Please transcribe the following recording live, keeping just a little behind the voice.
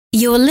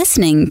You're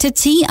listening to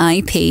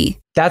TIP.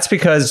 That's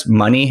because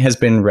money has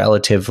been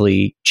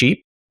relatively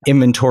cheap.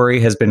 Inventory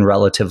has been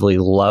relatively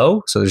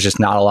low. So there's just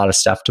not a lot of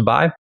stuff to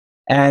buy.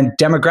 And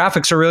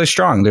demographics are really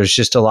strong. There's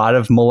just a lot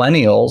of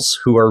millennials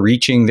who are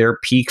reaching their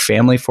peak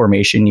family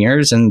formation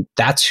years. And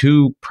that's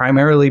who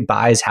primarily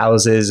buys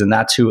houses and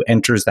that's who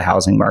enters the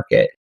housing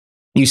market.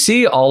 You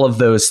see all of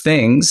those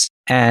things,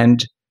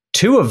 and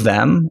two of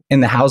them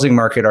in the housing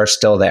market are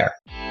still there.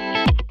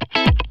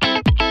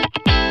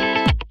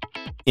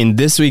 In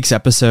this week's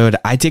episode,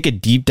 I take a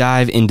deep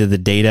dive into the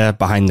data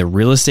behind the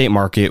real estate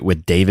market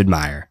with David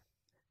Meyer.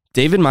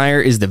 David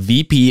Meyer is the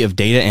VP of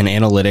Data and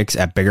Analytics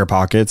at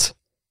BiggerPockets,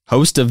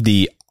 host of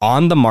the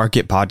On the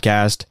Market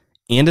podcast,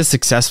 and a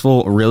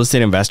successful real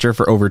estate investor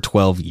for over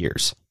 12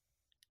 years.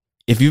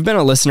 If you've been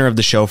a listener of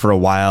the show for a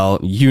while,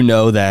 you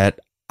know that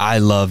I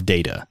love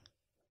data.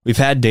 We've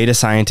had data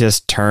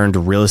scientist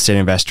turned real estate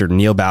investor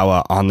Neil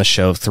Bawa on the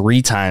show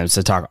 3 times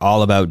to talk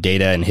all about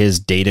data and his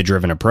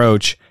data-driven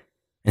approach.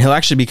 And he'll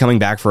actually be coming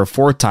back for a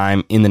 4th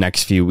time in the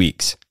next few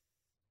weeks.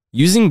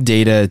 Using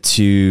data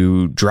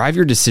to drive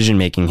your decision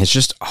making has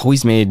just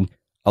always made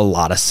a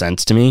lot of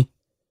sense to me.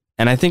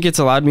 And I think it's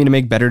allowed me to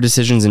make better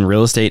decisions in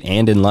real estate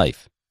and in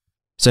life.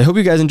 So I hope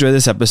you guys enjoy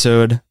this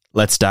episode.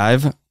 Let's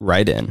dive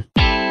right in.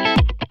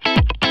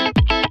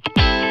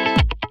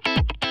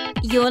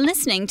 You're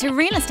listening to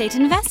Real Estate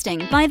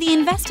Investing by the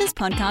Investors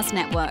Podcast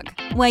Network,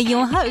 where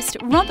your host,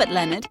 Robert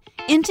Leonard,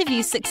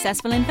 interviews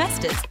successful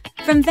investors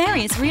from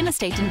various real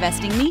estate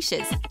investing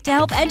niches to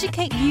help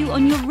educate you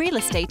on your real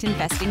estate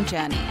investing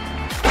journey.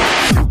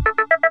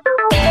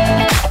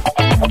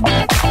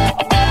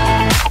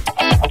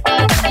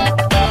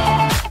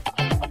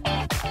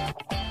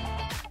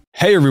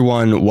 Hey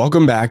everyone,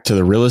 welcome back to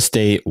the Real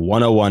Estate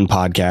 101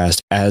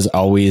 podcast. As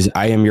always,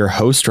 I am your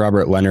host,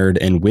 Robert Leonard,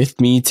 and with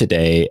me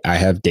today, I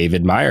have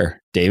David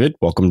Meyer. David,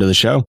 welcome to the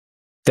show.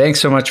 Thanks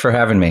so much for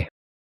having me.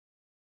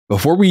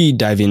 Before we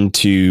dive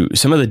into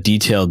some of the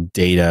detailed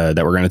data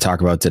that we're going to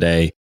talk about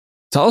today,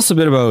 tell us a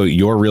bit about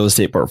your real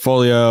estate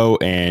portfolio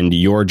and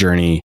your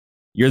journey.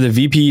 You're the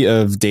VP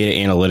of Data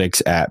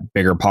Analytics at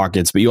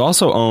BiggerPockets, but you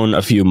also own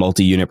a few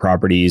multi-unit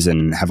properties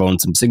and have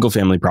owned some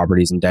single-family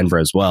properties in Denver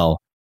as well.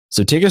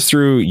 So take us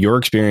through your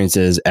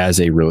experiences as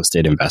a real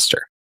estate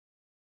investor.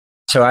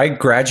 So I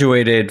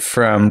graduated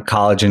from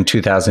college in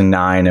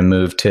 2009 and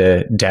moved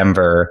to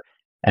Denver.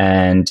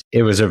 And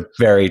it was a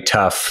very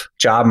tough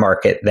job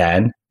market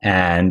then,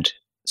 and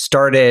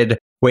started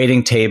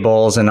waiting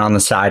tables. And on the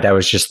side, I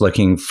was just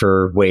looking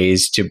for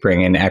ways to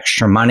bring in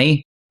extra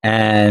money.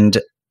 And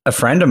a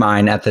friend of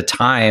mine at the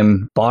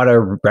time bought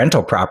a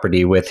rental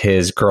property with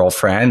his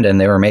girlfriend,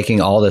 and they were making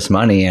all this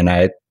money. And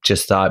I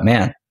just thought,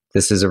 man,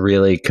 this is a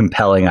really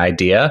compelling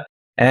idea,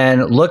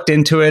 and looked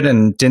into it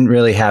and didn't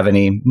really have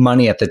any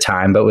money at the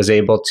time, but was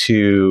able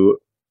to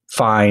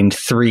find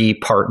 3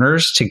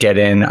 partners to get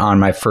in on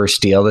my first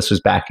deal. This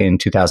was back in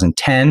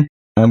 2010.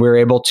 And we were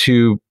able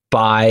to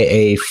buy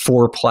a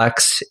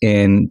 4-plex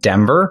in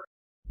Denver.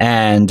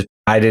 And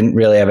I didn't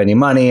really have any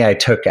money. I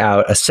took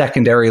out a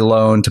secondary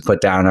loan to put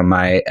down on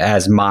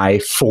as my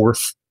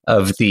 4th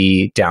of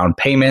the down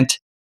payment.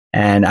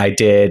 And I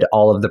did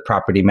all of the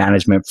property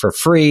management for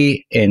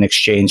free in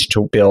exchange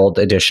to build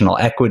additional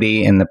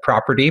equity in the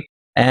property.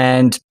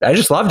 And I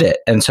just loved it.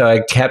 And so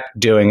I kept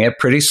doing it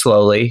pretty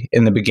slowly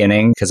in the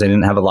beginning because I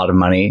didn't have a lot of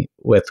money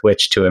with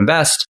which to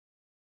invest.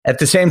 At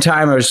the same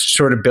time, I was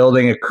sort of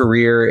building a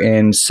career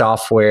in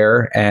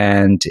software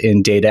and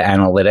in data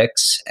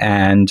analytics.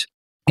 And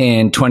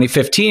in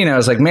 2015, I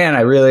was like, man,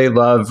 I really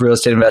love real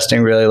estate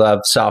investing, really love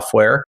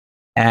software,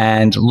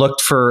 and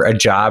looked for a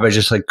job. I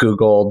just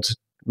Googled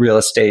real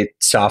estate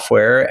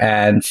software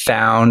and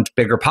found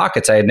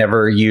BiggerPockets. I had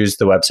never used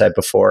the website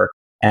before.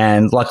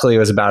 And luckily, it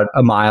was about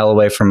a mile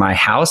away from my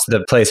house,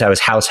 the place I was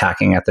house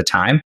hacking at the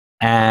time,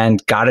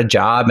 and got a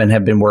job and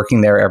have been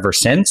working there ever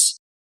since.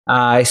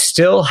 I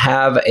still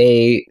have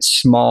a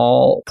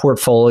small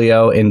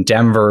portfolio in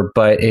Denver,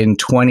 but in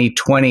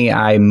 2020,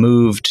 I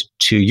moved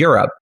to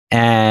Europe.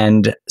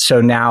 And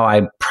so now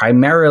I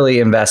primarily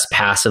invest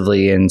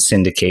passively in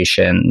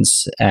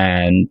syndications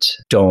and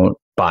don't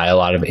buy a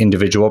lot of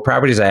individual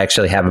properties. I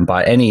actually haven't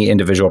bought any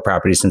individual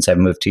properties since I've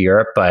moved to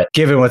Europe. But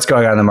given what's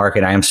going on in the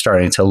market, I am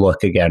starting to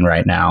look again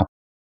right now.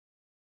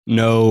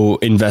 No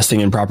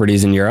investing in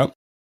properties in Europe?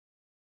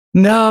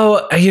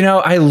 No,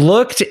 I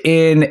looked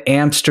in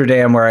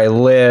Amsterdam where I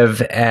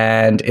live,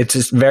 and it's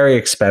just very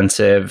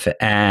expensive,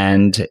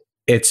 and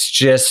it's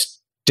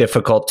just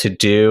difficult to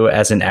do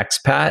as an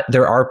expat.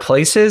 There are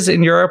places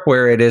in Europe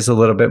where it is a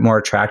little bit more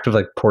attractive,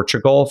 like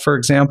Portugal, for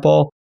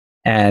example,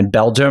 and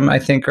Belgium, I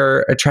think, are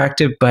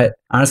attractive. But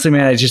honestly,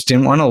 man, I just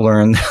didn't want to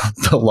learn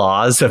the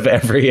laws of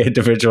every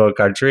individual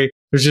country.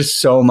 There's just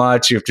so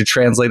much. You have to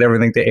translate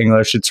everything to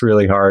English. It's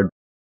really hard.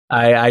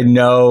 I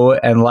know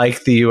and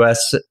like the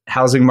US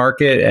housing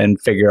market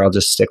and figure I'll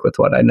just stick with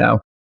what I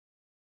know.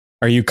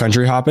 Are you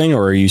country hopping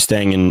or are you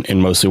staying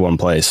in mostly one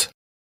place?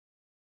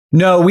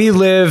 No, we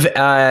live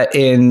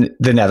in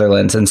the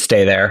Netherlands and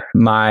stay there.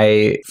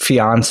 My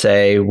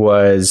fiance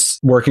was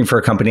working for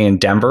a company in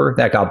Denver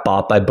that got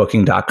bought by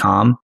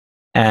Booking.com,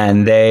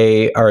 and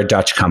they are a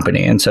Dutch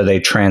company. And so they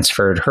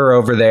transferred her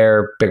over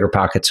there.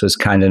 BiggerPockets was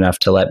kind enough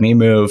to let me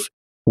move.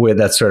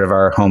 That's sort of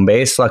our home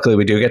base. Luckily,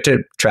 we do get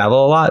to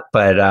travel a lot,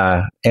 but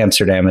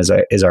Amsterdam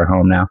is our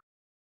home now.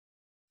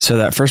 So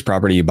that first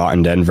property you bought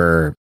in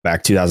Denver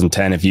back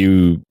 2010, if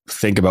you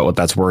think about what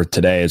that's worth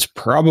today, it's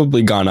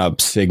probably gone up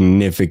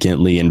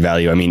significantly in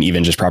value. I mean,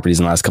 even just properties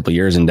in the last couple of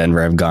years in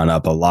Denver have gone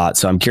up a lot.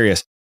 So I'm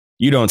curious,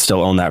 you don't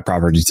still own that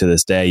property to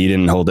this day. You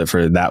didn't hold it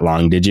for that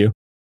long, did you?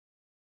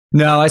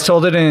 No, I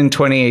sold it in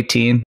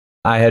 2018.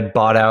 I had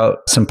bought out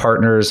some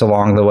partners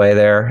along the way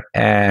there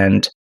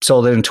and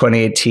sold it in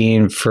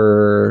 2018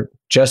 for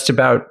just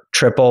about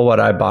triple what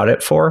I bought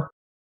it for.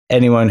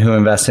 Anyone who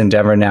invests in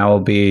Denver now will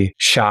be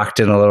shocked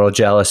and a little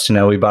jealous to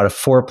know we bought a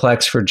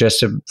fourplex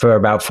for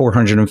about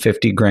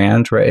 450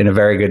 grand, right, in a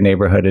very good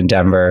neighborhood in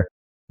Denver.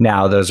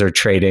 Now those are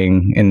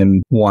trading in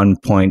the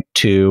 1.2,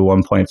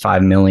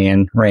 1.5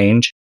 million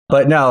range.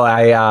 But no,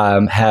 I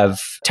have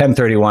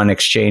 1031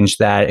 exchanged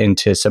that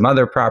into some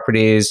other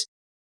properties,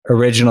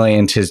 originally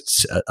into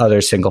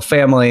other single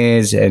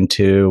families,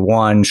 into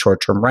one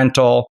short-term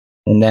rental.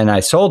 And then I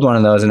sold one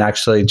of those and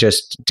actually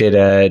just did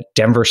a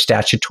Denver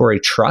statutory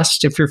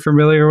trust, if you're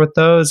familiar with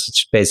those.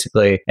 It's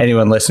basically,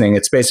 anyone listening,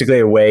 it's basically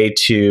a way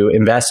to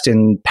invest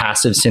in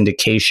passive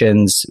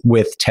syndications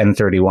with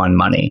 1031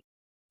 money.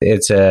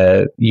 It's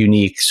a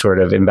unique sort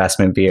of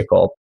investment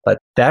vehicle. But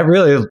that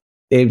really,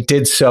 it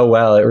did so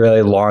well. It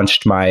really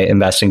launched my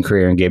investing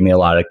career and gave me a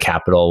lot of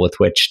capital with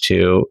which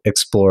to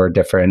explore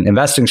different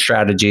investing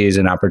strategies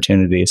and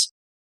opportunities.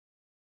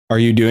 Are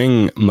you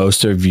doing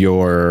most of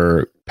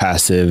your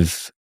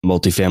passive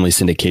multifamily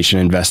syndication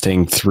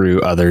investing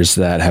through others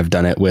that have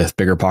done it with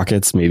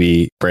BiggerPockets,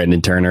 maybe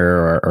Brandon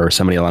Turner or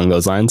somebody along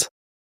those lines?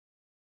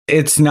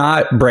 It's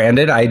not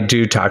branded. I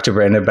do talk to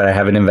Brandon, but I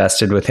haven't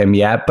invested with him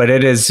yet. But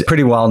it is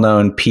pretty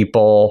well-known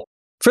people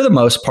for the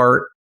most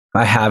part.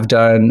 I have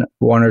done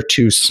one or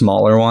two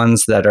smaller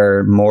ones that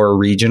are more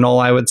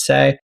regional, I would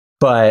say,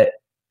 but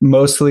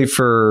mostly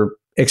for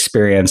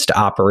experienced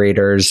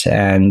operators.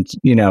 And,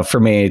 for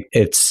me,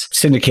 it's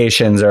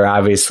syndications are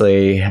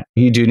obviously,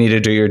 you do need to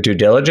do your due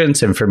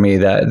diligence. And for me,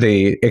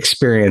 the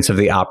experience of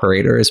the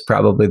operator is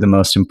probably the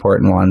most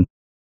important one.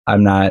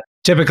 I'm not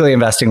typically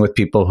investing with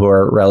people who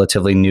are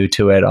relatively new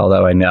to it,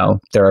 although I know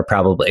there are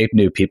probably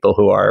new people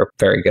who are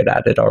very good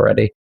at it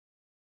already.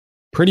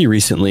 Pretty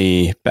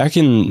recently, back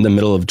in the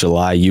middle of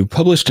July, you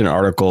published an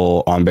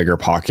article on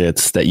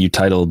BiggerPockets that you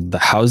titled "The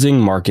Housing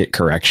Market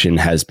Correction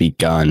Has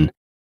Begun."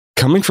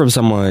 Coming from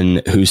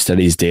someone who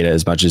studies data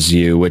as much as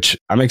you, which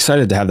I'm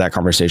excited to have that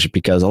conversation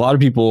because a lot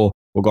of people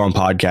will go on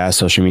podcasts,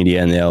 social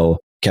media, and they'll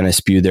kind of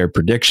spew their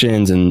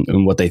predictions and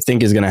what they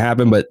think is going to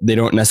happen, but they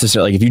don't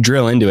necessarily, if you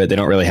drill into it, they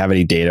don't really have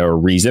any data or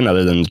reason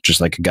other than just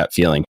like a gut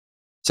feeling.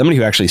 Somebody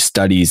who actually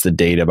studies the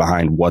data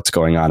behind what's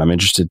going on. I'm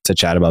interested to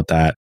chat about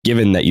that.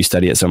 Given that you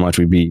study it so much,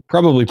 we'd be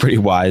probably pretty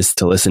wise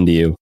to listen to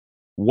you.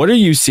 What are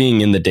you seeing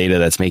in the data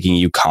that's making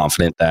you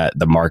confident that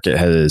the market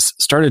has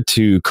started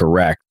to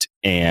correct?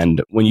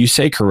 And when you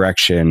say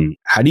correction,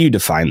 how do you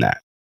define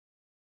that?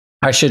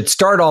 I should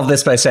start all of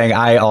this by saying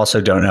I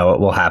also don't know what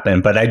will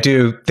happen, but I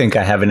do think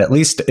I have an at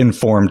least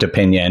informed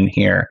opinion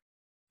here.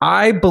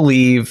 I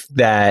believe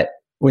that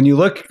when you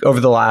look over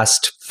the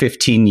last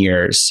 15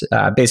 years,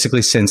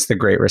 basically since the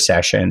Great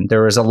Recession,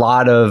 there was a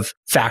lot of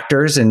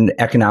factors and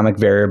economic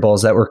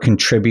variables that were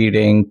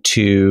contributing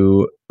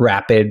to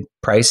rapid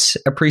price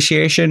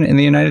appreciation in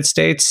the United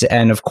States.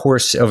 And of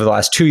course, over the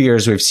last 2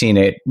 years, we've seen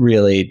it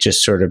really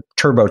just sort of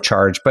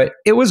turbocharge, but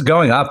it was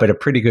going up at a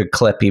pretty good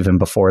clip even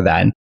before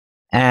then.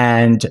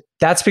 And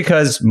that's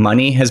because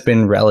money has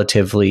been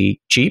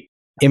relatively cheap.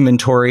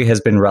 Inventory has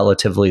been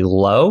relatively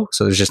low.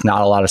 So there's just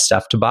not a lot of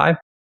stuff to buy.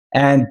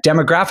 And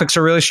demographics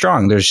are really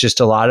strong. There's just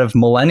a lot of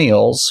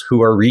millennials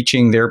who are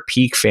reaching their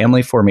peak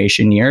family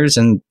formation years.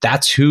 And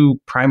that's who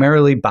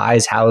primarily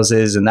buys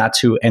houses and that's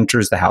who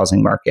enters the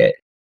housing market.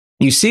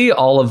 You see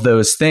all of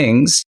those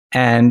things,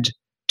 and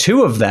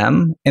two of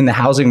them in the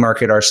housing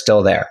market are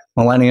still there.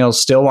 Millennials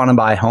still want to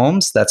buy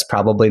homes. That's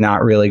probably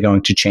not really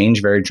going to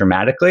change very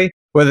dramatically.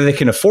 Whether they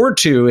can afford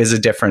to is a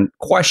different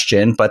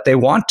question, but they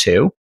want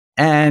to.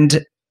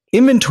 And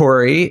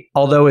inventory,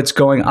 although it's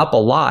going up a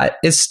lot,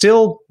 is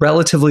still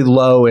relatively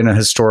low in a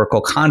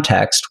historical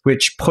context,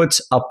 which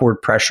puts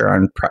upward pressure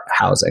on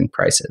housing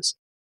prices.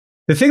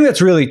 The thing that's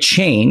really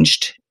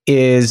changed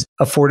is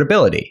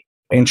affordability.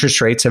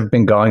 Interest rates have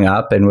been going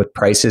up, and with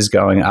prices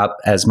going up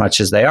as much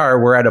as they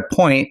are, we're at a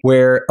point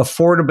where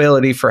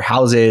affordability for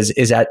houses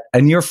is at a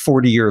near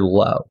 40-year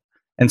low.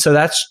 And so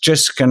that's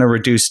just going to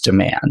reduce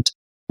demand.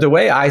 The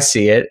way I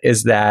see it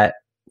is that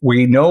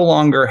we no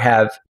longer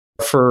have,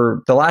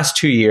 for the last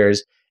 2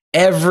 years,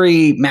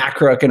 every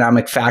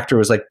macroeconomic factor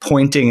was like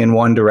pointing in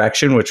one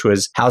direction, which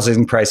was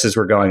housing prices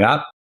were going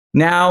up.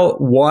 Now,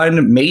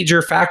 one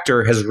major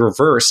factor has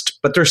reversed,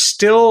 but there's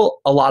still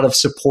a lot of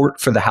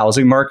support for the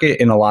housing market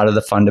in a lot of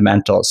the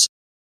fundamentals.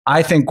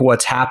 I think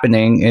what's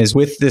happening is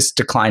with this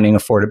declining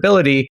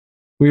affordability,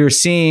 we are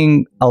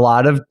seeing a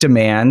lot of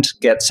demand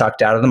get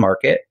sucked out of the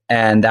market,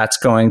 and that's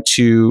going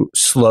to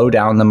slow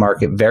down the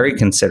market very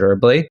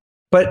considerably.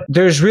 But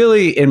there's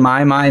really, in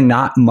my mind,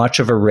 not much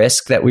of a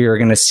risk that we are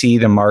going to see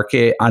the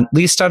market, at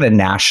least on a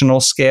national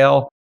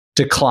scale,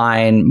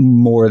 decline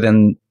more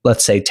than,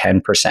 let's say,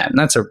 10%. And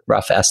that's a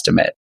rough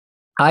estimate.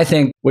 I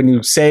think when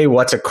you say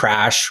what's a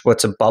crash,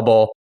 what's a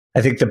bubble,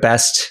 I think the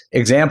best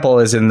example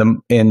is in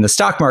the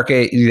stock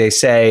market. They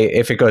say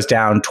if it goes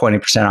down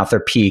 20% off their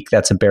peak,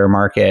 that's a bear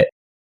market.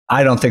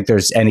 I don't think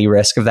there's any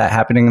risk of that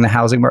happening in the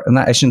housing market.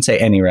 I shouldn't say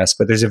any risk,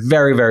 but there's a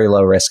very, very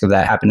low risk of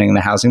that happening in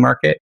the housing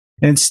market.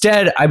 And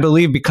instead, I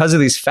believe because of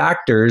these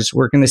factors,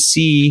 we're going to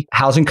see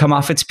housing come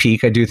off its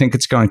peak. I do think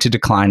it's going to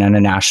decline on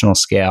a national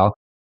scale,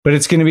 but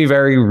it's going to be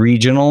very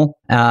regional.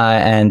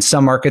 And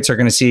some markets are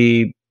going to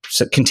see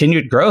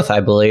continued growth,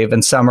 I believe,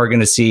 and some are going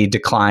to see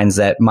declines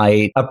that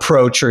might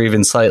approach or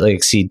even slightly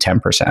exceed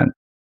 10%.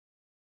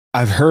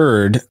 I've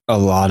heard a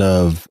lot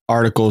of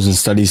articles and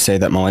studies say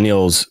that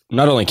millennials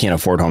not only can't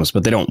afford homes,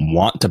 but they don't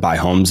want to buy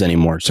homes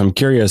anymore. So I'm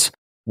curious,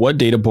 what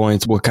data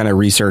points, what kind of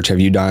research have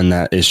you done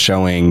that is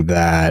showing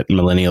that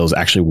millennials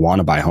actually want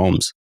to buy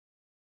homes?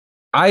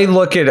 I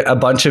look at a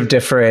bunch of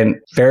different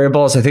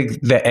variables. I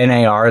think the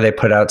NAR, they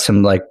put out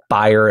some like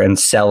buyer and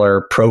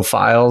seller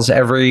profiles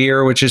every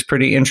year, which is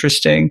pretty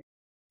interesting.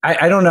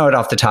 I don't know it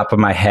off the top of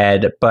my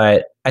head,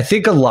 but I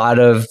think a lot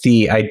of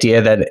the idea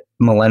that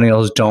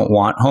millennials don't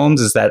want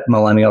homes is that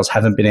millennials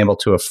haven't been able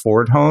to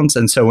afford homes.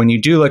 And so when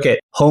you do look at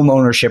home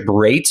ownership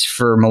rates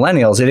for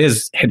millennials,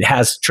 it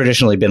has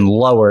traditionally been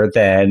lower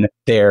than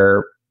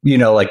their,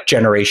 like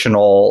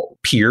generational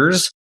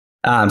peers.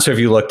 So if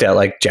you looked at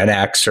like Gen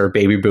X or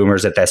baby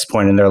boomers at this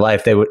point in their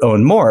life, they would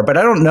own more. But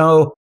I don't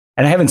know.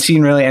 And I haven't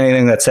seen really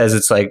anything that says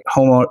it's like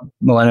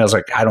millennials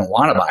like, I don't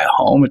want to buy a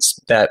home. It's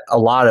that a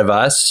lot of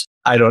us,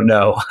 I don't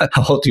know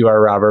how old you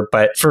are, Robert,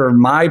 but for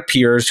my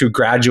peers who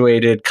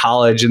graduated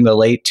college in the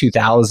late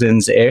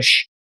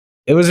 2000s-ish,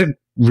 it was a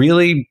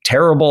really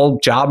terrible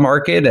job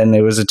market and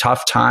it was a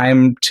tough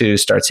time to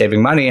start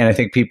saving money. And I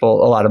think a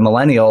lot of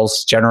millennials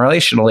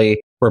generationally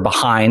were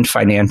behind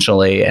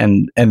financially.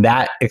 And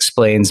that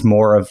explains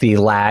more of the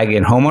lag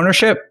in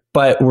homeownership.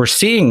 But we're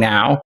seeing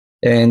now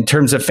in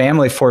terms of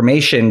family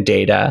formation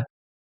data,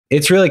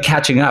 it's really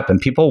catching up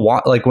and people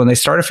want, like when they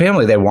start a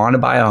family, they want to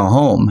buy a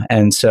home.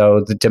 And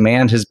so the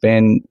demand has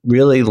been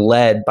really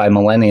led by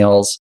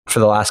millennials for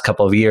the last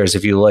couple of years.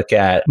 If you look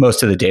at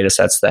most of the data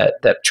sets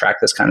that track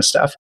this kind of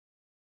stuff.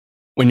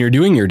 When you're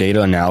doing your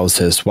data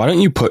analysis, why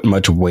don't you put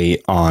much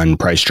weight on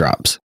price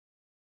drops?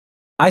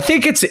 I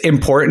think it's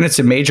important. It's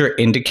a major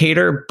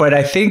indicator, but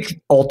I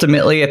think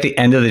ultimately at the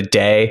end of the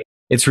day,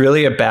 it's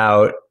really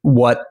about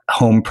what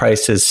home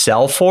prices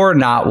sell for,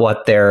 not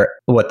what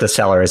the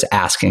seller is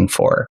asking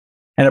for.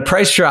 And a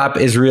price drop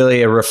is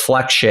really a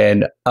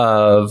reflection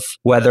of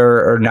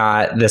whether or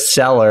not the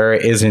seller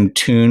is in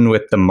tune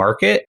with the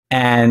market.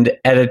 And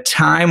at a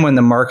time when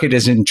the market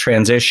is in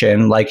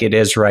transition, like it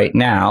is right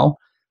now,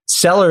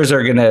 sellers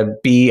are going to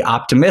be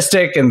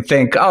optimistic and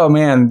think, oh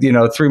man,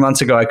 3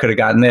 months ago I could have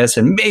gotten this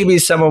and maybe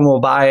someone will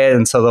buy it.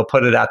 And so they'll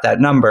put it at that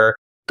number.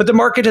 But the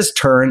market has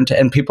turned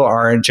and people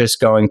aren't just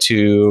going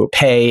to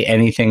pay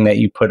anything that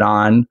you put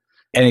on,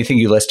 anything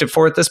you list it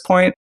for at this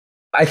point.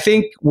 I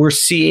think we're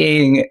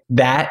seeing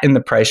that in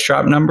the price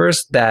drop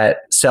numbers, that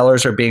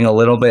sellers are being a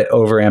little bit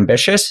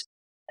overambitious.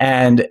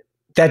 And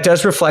that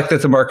does reflect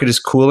that the market is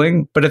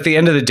cooling. But at the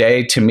end of the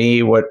day, to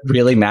me, what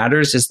really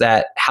matters is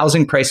that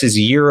housing prices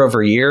year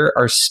over year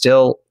are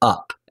still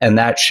up. And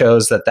that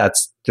shows that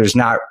there's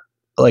not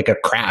like a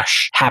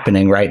crash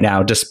happening right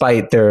now,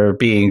 despite there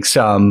being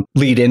some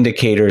lead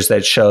indicators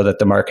that show that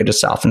the market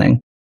is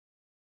softening.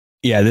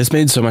 Yeah, this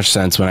made so much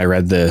sense when I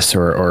read this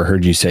or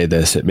heard you say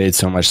this. It made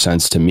so much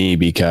sense to me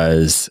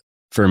because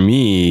for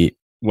me,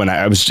 when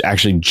I was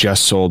actually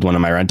just sold one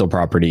of my rental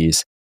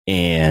properties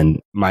and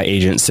my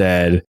agent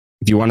said,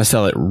 if you want to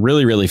sell it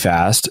really, really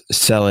fast,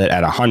 sell it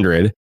at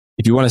 100.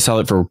 If you want to sell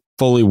it for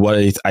fully what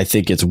I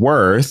think it's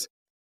worth,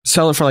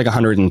 sell it for like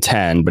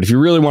 110. But if you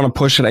really want to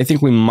push it, I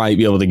think we might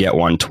be able to get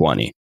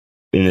 120.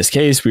 In this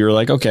case, we were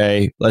like,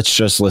 okay, let's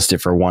just list it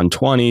for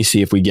 120,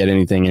 see if we get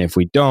anything. And if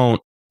we don't,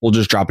 we'll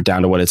just drop it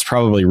down to what it's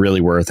probably really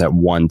worth at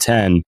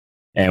 110.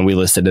 And we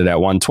listed it at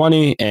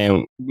 120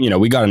 and,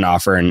 we got an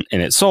offer and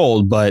it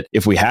sold. But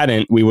if we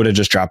hadn't, we would have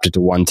just dropped it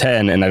to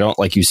 110. And I don't,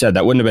 like you said,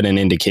 that wouldn't have been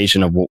an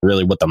indication of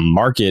what the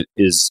market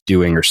is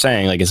doing or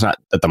saying. Like, it's not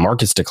that the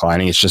market's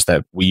declining. It's just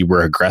that we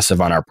were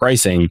aggressive on our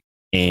pricing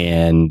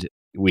and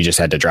we just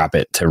had to drop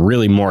it to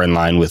really more in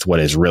line with what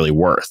it's really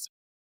worth.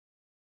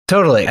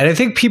 Totally. And I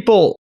think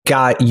people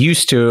got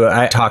used to,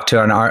 I talked to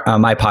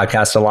on my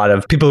podcast, a lot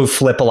of people who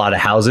flip a lot of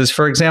houses,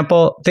 for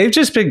example. They've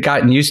just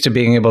gotten used to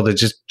being able to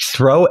just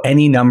throw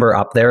any number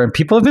up there and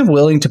people have been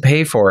willing to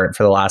pay for it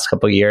for the last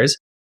couple of years.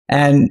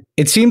 And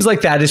it seems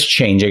like that is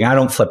changing. I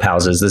don't flip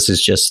houses. This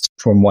is just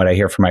from what I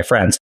hear from my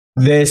friends.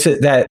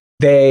 That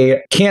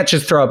they can't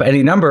just throw up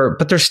any number,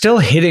 but they're still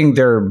hitting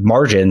their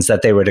margins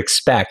that they would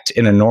expect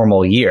in a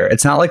normal year.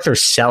 It's not like they're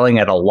selling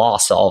at a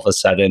loss all of a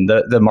sudden.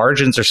 The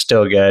margins are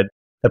still good.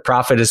 The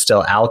profit is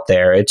still out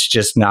there. It's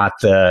just not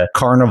the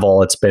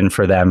carnival it's been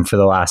for them for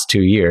the last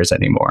 2 years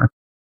anymore.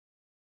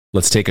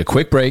 Let's take a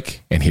quick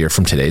break and hear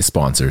from today's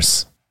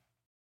sponsors.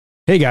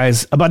 Hey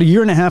guys, about a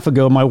year and a half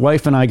ago, my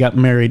wife and I got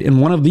married, and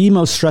one of the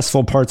most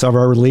stressful parts of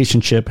our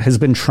relationship has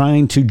been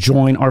trying to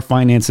join our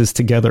finances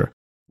together.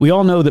 We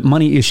all know that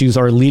money issues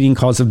are a leading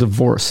cause of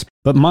divorce,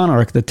 but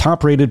Monarch, the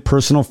top-rated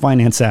personal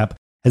finance app,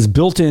 has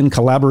built-in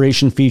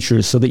collaboration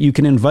features so that you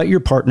can invite your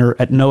partner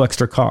at no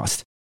extra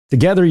cost.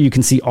 Together, you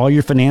can see all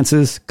your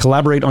finances,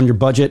 collaborate on your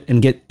budget,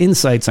 and get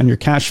insights on your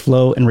cash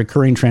flow and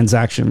recurring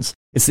transactions.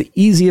 It's the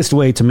easiest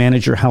way to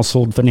manage your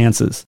household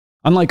finances.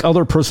 Unlike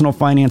other personal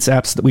finance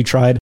apps that we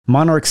tried,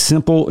 Monarch's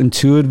simple,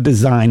 intuitive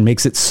design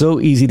makes it so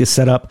easy to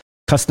set up,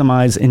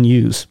 customize, and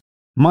use.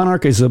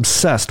 Monarch is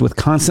obsessed with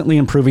constantly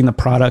improving the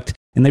product,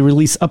 and they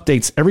release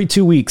updates every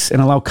 2 weeks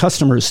and allow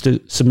customers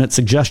to submit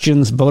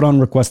suggestions, vote on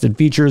requested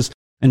features,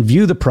 and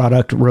view the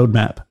product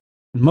roadmap.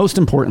 Most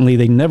importantly,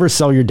 they never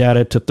sell your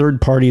data to third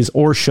parties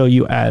or show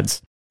you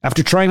ads.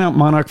 After trying out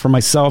Monarch for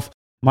myself,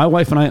 my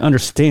wife and I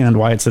understand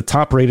why it's a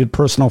top-rated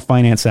personal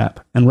finance app.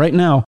 And right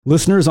now,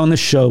 listeners on this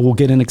show will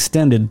get an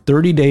extended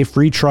 30-day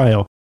free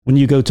trial when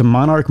you go to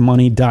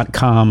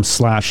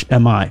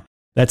monarchmoney.com/MI.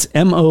 That's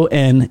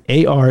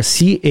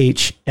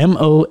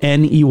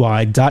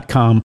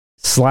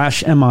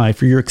monarchmoney.com/MI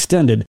for your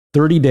extended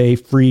 30-day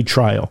free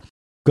trial.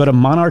 Go to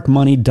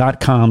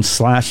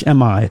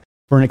monarchmoney.com/MI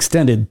for an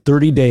extended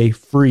 30-day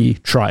free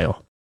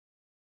trial.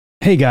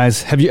 Hey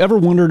guys, have you ever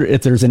wondered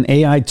if there's an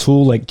AI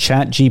tool like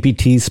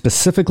ChatGPT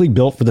specifically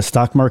built for the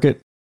stock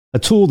market? A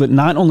tool that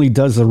not only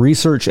does the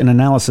research and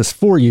analysis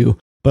for you,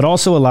 but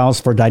also allows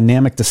for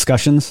dynamic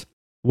discussions?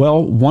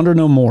 Well, wonder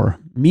no more.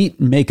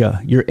 Meet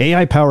Meika, your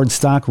AI-powered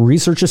stock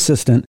research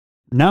assistant,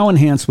 now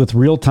enhanced with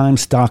real-time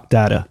stock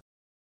data.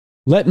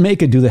 Let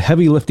Meika do the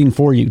heavy lifting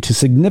for you to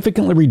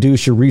significantly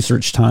reduce your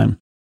research time.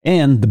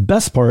 And the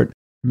best part,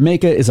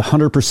 Meika is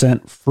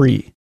 100%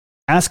 free.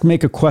 Ask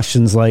Meika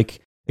questions like,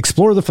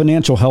 explore the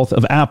financial health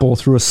of Apple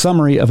through a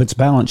summary of its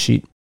balance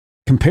sheet.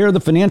 Compare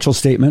the financial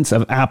statements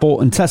of Apple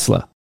and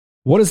Tesla.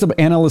 What is the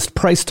analyst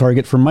price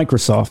target for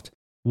Microsoft?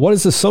 What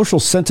is the social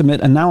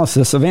sentiment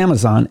analysis of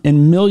Amazon?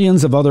 And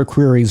millions of other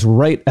queries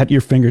right at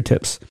your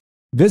fingertips.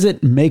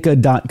 Visit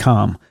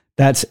Meika.com.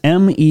 That's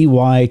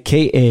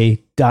MEYKA.com.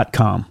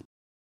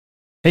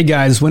 Hey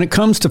guys, when it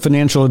comes to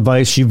financial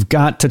advice, you've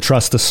got to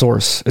trust the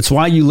source. It's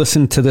why you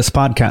listen to this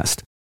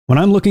podcast. When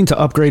I'm looking to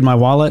upgrade my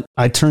wallet,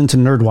 I turn to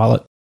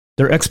NerdWallet.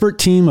 Their expert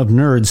team of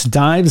nerds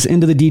dives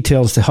into the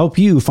details to help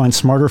you find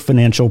smarter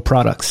financial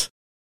products.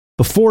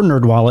 Before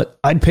NerdWallet,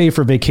 I'd pay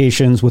for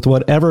vacations with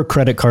whatever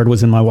credit card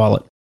was in my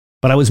wallet.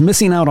 But I was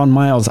missing out on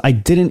miles I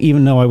didn't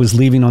even know I was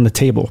leaving on the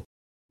table.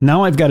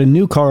 Now I've got a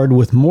new card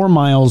with more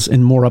miles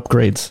and more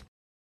upgrades.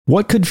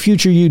 What could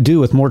future you do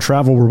with more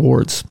travel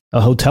rewards?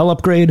 A hotel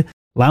upgrade?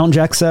 Lounge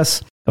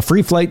access? A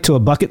free flight to a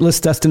bucket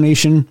list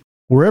destination?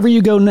 Wherever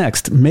you go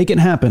next, make it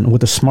happen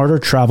with a smarter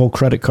travel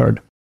credit card.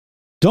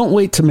 Don't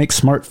wait to make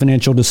smart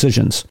financial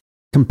decisions.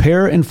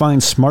 Compare and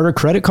find smarter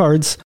credit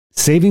cards,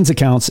 savings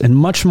accounts, and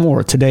much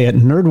more today at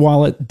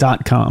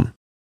nerdwallet.com.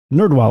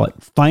 NerdWallet,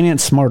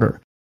 finance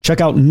smarter.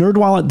 Check out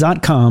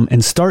nerdwallet.com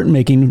and start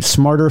making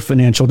smarter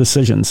financial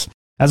decisions.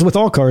 As with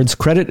all cards,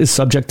 credit is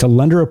subject to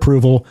lender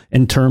approval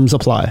and terms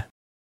apply.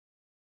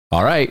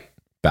 All right,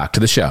 back to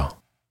the show.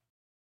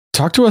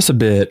 Talk to us a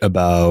bit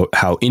about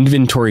how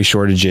inventory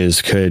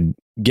shortages could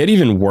get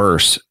even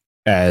worse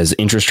as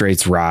interest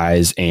rates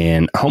rise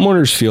and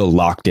homeowners feel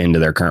locked into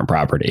their current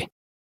property.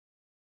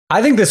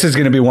 I think this is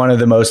going to be one of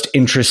the most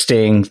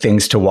interesting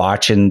things to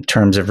watch in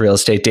terms of real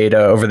estate data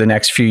over the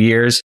next few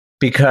years,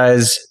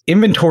 because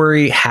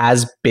inventory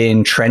has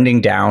been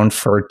trending down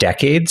for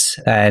decades.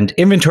 And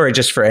inventory,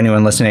 just for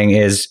anyone listening,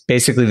 is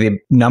basically the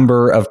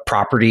number of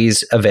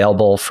properties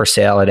available for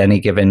sale at any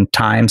given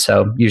time.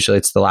 So usually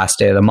it's the last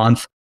day of the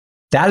month.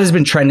 That has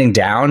been trending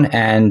down,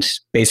 and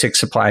basic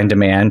supply and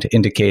demand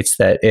indicates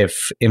that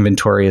if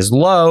inventory is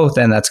low,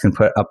 then that's going to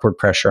put upward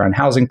pressure on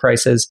housing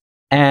prices.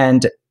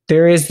 And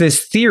there is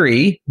this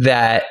theory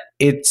that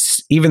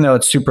even though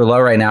it's super low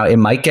right now, it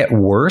might get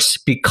worse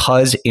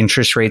because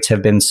interest rates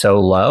have been so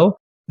low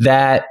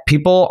that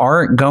people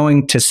aren't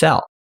going to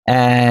sell.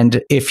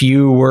 And if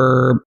you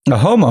were a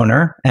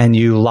homeowner and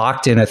you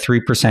locked in a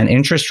 3%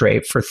 interest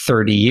rate for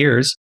 30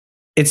 years,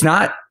 it's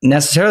not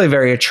necessarily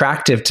very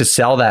attractive to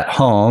sell that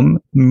home,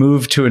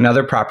 move to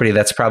another property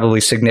that's probably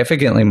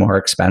significantly more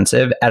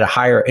expensive at a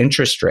higher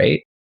interest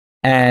rate.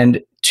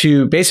 And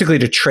to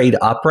trade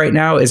up right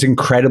now is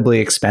incredibly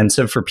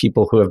expensive for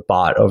people who have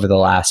bought over the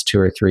last 2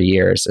 or 3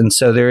 years. And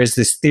so there is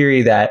this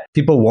theory that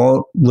people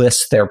won't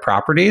list their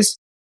properties.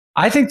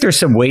 I think there's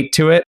some weight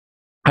to it.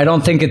 I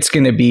don't think it's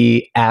going to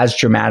be as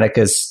dramatic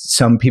as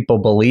some people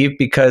believe,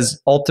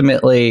 because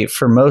ultimately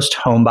for most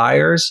home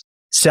buyers,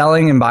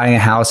 selling and buying a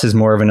house is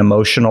more of an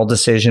emotional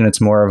decision.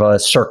 It's more of a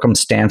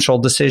circumstantial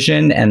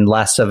decision and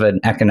less of an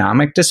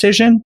economic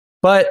decision.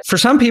 But for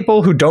some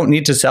people who don't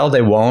need to sell,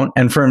 they won't.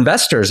 And for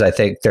investors, I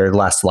think they're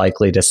less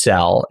likely to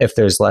sell if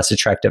there's less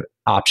attractive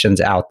options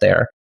out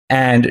there.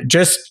 And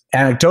just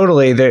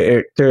anecdotally,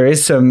 there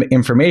is some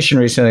information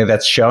recently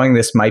that's showing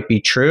this might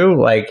be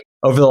true. Like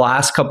over the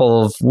last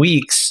couple of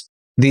weeks,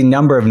 the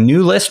number of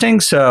new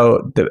listings,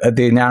 so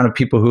the amount of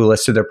people who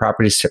listed their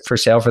properties for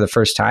sale for the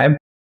first time,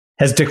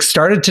 has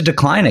started to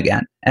decline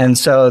again. And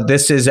so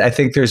I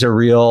think there's a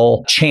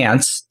real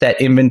chance that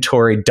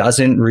inventory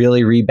doesn't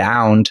really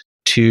rebound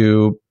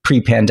to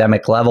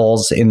pre-pandemic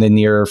levels in the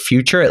near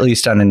future, at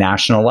least on a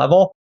national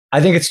level. I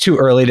think it's too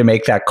early to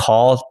make that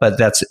call, but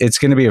it's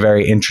going to be a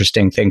very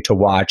interesting thing to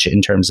watch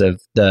in terms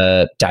of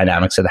the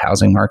dynamics of the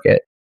housing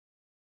market.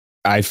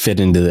 I fit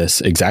into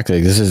this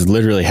exactly. This is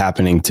literally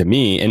happening to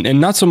me,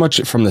 and not so much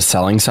from the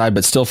selling side,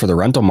 but still for the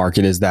rental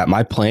market, is that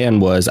my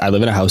plan was, I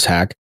live in a house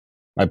hack.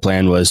 My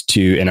plan was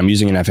and I'm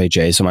using an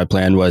FHA. So my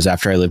plan was,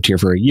 after I lived here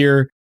for a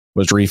year,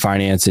 was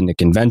refinance into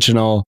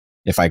conventional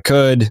if I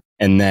could,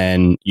 and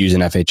then use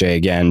an FHA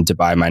again to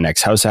buy my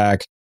next house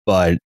hack.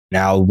 But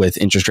now with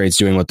interest rates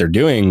doing what they're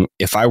doing,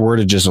 if I were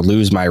to just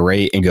lose my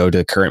rate and go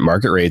to current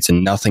market rates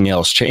and nothing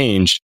else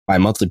changed, my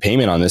monthly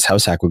payment on this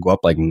house hack would go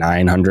up like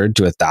 $900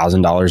 to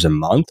 $1,000 a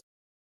month.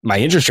 My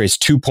interest rate's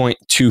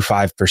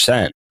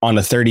 2.25% on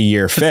a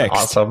 30-year fix.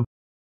 That's awesome.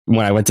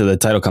 When I went to the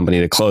title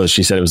company to close,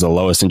 she said it was the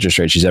lowest interest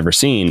rate she's ever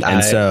seen.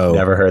 And so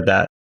never heard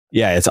that.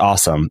 Yeah, it's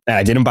awesome. And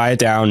I didn't buy it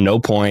down, no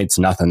points,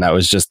 nothing. That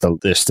was just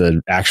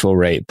the actual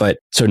rate. But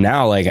so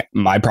now, like,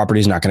 my property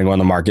is not going to go on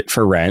the market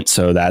for rent.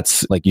 So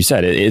that's, like you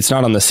said, it's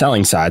not on the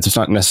selling side. So it's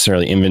not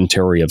necessarily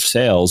inventory of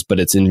sales, but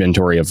it's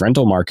inventory of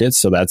rental markets.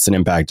 So that's an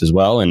impact as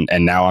well. And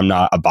now I'm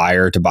not a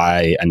buyer to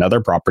buy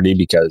another property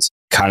because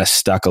kind of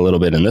stuck a little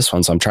bit in this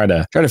one. So I'm trying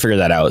to figure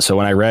that out. So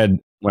when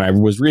I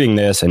was reading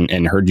this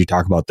and heard you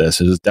talk about this,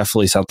 it was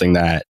definitely something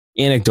that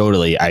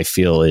anecdotally I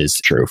feel is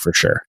true for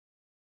sure.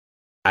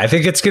 I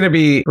think it's going to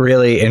be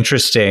really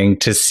interesting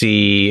to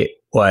see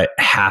what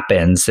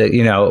happens.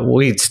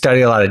 We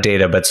study a lot of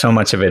data, but so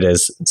much of it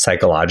is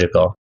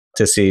psychological.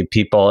 To see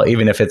people,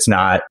 even if it's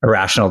not a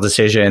rational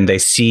decision, they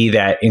see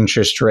that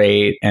interest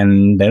rate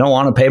and they don't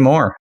want to pay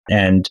more.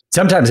 And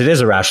sometimes it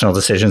is a rational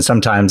decision.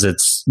 Sometimes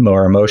it's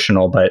more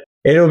emotional, but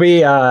it'll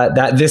be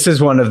that this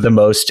is one of the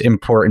most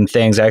important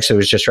things. I actually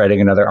was just writing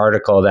another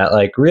article that,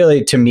 like,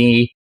 really, to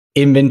me,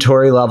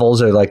 inventory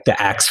levels are like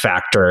the X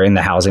factor in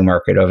the housing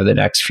market over the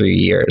next few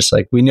years.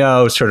 Like, we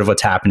know sort of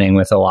what's happening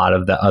with a lot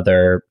of the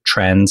other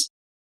trends,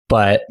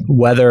 but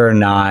whether or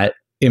not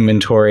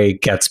inventory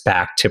gets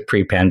back to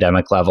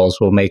pre-pandemic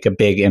levels will make a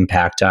big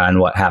impact on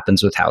what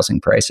happens with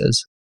housing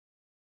prices.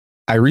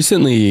 I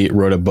recently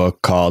wrote a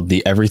book called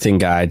The Everything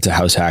Guide to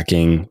House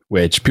Hacking,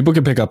 which people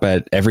can pick up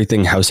at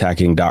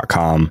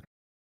everythinghousehacking.com.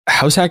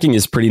 House hacking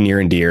is pretty near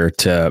and dear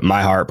to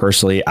my heart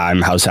personally.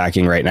 I'm house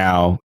hacking right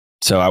now.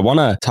 So I want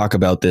to talk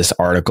about this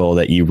article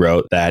that you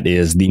wrote that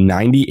is the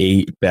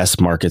 98 best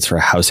markets for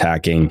house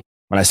hacking.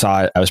 When I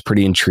saw it, I was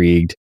pretty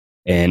intrigued.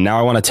 And now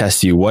I want to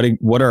test you.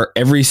 What are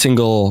every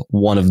single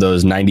one of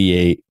those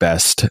 98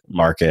 best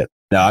market?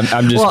 No,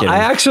 I'm just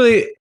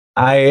kidding.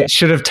 I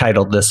should have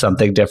titled this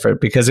something different,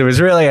 because it was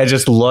really, I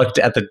just looked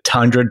at the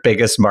 100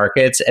 biggest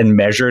markets and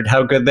measured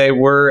how good they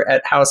were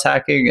at house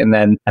hacking. And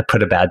then I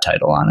put a bad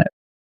title on it.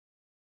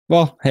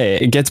 Well, hey,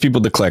 it gets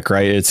people to click,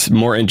 right? It's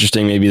more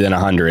interesting maybe than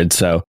 100.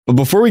 So, but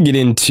before we get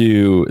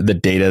into the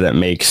data that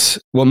makes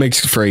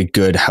for a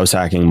good house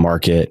hacking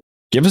market,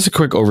 give us a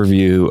quick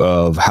overview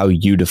of how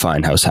you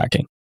define house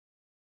hacking.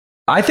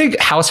 I think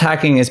house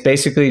hacking is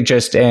basically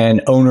just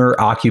an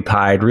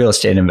owner-occupied real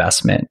estate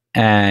investment.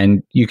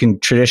 And you can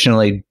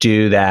traditionally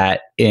do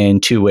that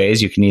in two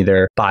ways. You can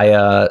either buy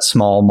a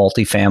small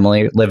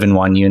multifamily, live in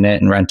one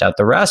unit and rent out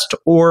the rest,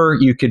 or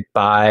you could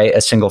buy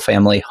a single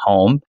family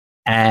home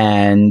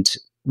and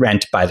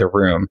rent by the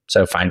room.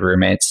 So find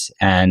roommates.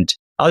 And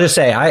I'll just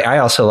say, I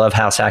also love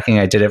house hacking.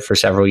 I did it for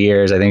several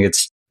years. I think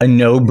it's a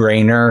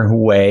no-brainer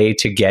way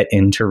to get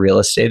into real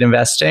estate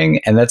investing.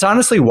 And that's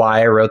honestly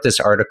why I wrote this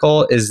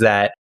article, is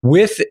that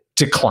with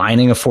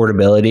declining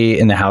affordability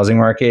in the housing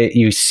market,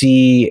 you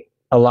see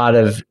a lot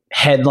of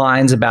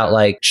headlines about,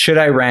 like, should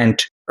I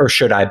rent or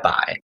should I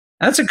buy?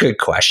 That's a good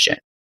question.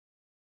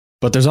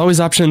 But there's always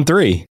option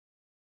 3.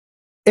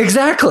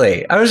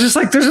 Exactly. I was just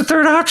like, there's a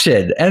third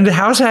option. And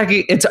house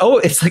hacking, it's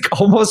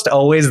like almost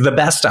always the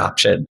best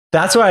option.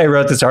 That's why I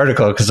wrote this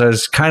article, because I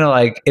was kind of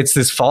like, it's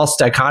this false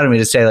dichotomy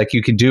to say, like,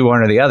 you could do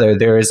one or the other.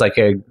 There is like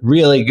a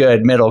really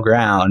good middle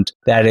ground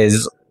that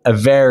is a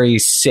very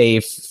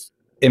safe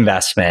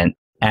investment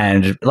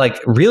and like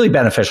really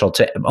beneficial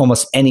to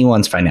almost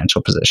anyone's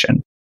financial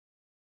position.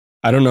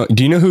 I don't know.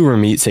 Do you know who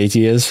Ramit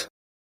Sethi is?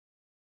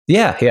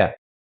 Yeah.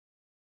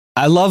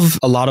 I love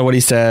a lot of what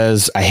he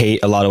says. I hate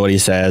a lot of what he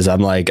says.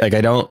 I'm like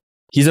I don't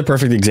he's a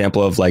perfect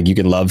example of like, you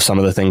can love some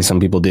of the things some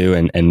people do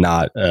and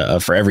not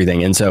for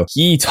everything. And so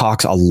he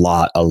talks a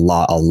lot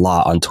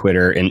on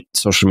Twitter and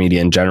social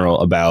media in general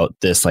about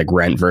this like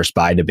rent versus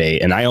buy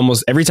debate. And I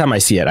almost every time I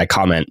see it, I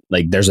comment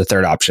like there's a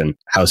third option,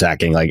 house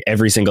hacking, like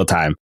every single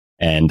time.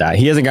 And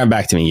he hasn't gotten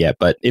back to me yet,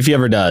 but if he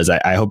ever does,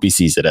 I hope he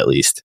sees it at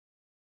least.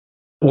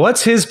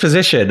 What's his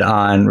position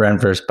on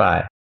rent versus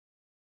buy?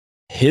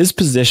 His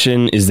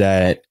position is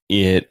that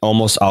it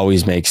almost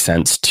always makes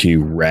sense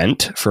to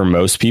rent for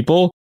most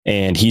people.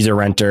 And he's a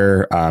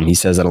renter. He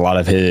says that a lot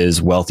of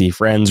his wealthy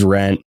friends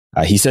rent.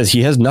 He says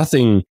he has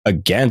nothing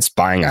against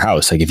buying a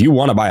house. Like if you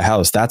want to buy a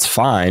house, that's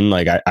fine.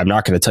 Like I'm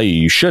not going to tell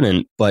you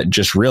shouldn't, but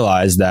just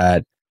realize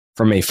that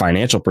from a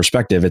financial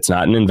perspective, it's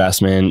not an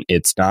investment.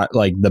 It's not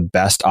like the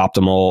best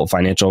optimal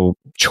financial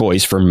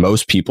choice for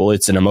most people.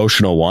 It's an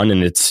emotional one,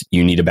 and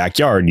you need a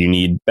backyard, you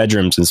need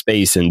bedrooms and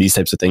space and these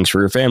types of things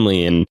for your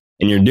family. And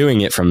you're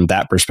doing it from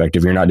that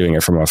perspective. You're not doing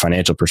it from a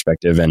financial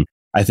perspective. And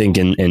I think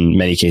in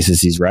many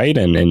cases he's right,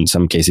 and in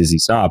some cases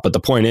he's not. But the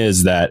point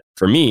is that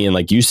for me, and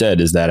like you said,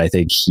 is that I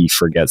think he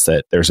forgets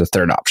that there's a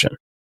third option.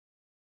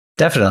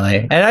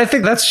 Definitely. And I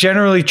think that's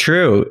generally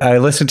true. I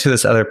listened to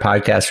this other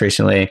podcast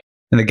recently,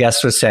 and the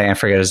guest was saying, I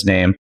forget his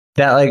name,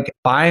 that like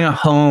buying a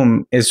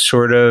home is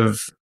sort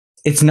of,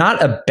 it's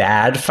not a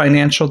bad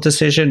financial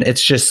decision.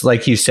 It's just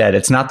like you said,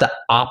 it's not the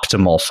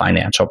optimal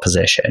financial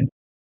position.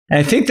 And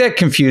I think that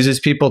confuses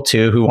people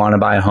too who want to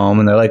buy a home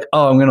and they're like,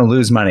 oh, I'm going to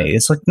lose money.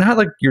 It's like not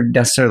like you're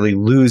necessarily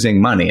losing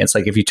money. It's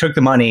like if you took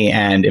the money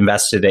and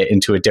invested it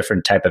into a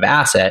different type of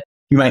asset,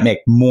 you might make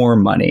more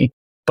money.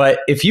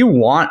 But if you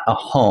want a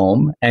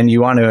home and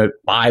you want to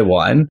buy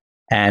one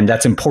and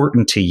that's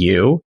important to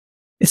you,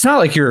 it's not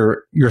like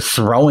you're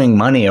throwing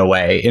money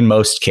away in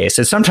most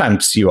cases.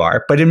 Sometimes you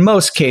are, but in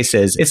most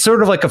cases, it's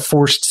sort of like a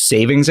forced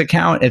savings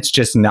account. It's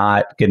just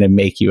not going to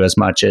make you as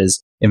much as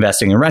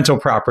investing in rental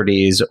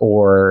properties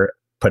or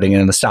putting it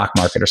in the stock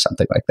market or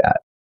something like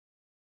that.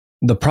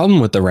 The problem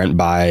with the rent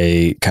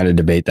buy kind of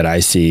debate that I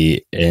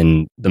see,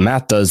 and the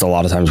math does a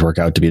lot of times work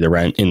out to be the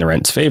rent in the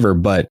rent's favor,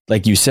 but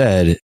like you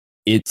said,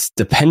 it's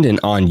dependent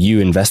on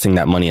you investing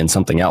that money in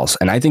something else.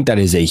 And I think that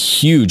is a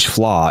huge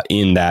flaw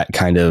in that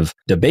kind of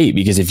debate,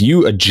 because if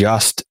you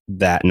adjust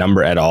that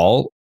number at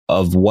all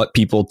of what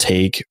people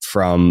take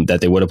from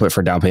that they would have put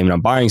for down payment on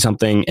buying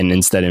something and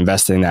instead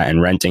investing that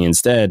and renting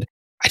instead,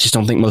 I just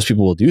don't think most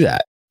people will do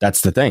that.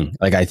 That's the thing.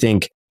 Like, I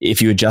think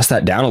if you adjust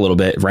that down a little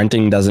bit,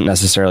 renting doesn't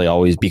necessarily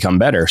always become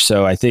better.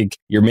 So I think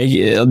you're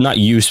making, not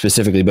you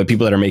specifically, but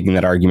people that are making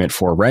that argument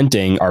for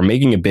renting are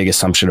making a big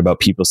assumption about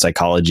people's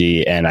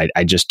psychology. And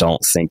I just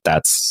don't think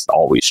that's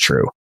always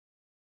true.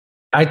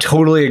 I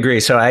totally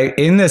agree. So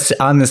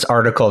on this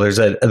article, there's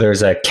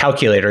a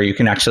calculator you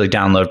can actually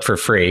download for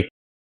free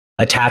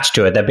attached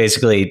to it that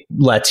basically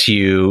lets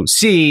you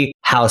see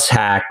house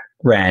hack,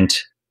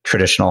 rent,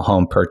 traditional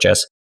home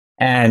purchase.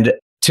 And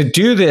to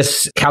do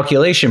this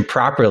calculation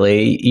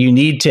properly, you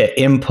need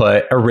to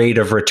input a rate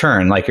of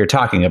return like you're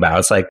talking about.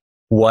 It's like,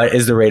 what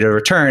is the rate of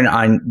return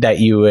on that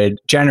you would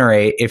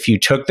generate if you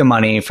took the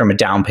money from a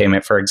down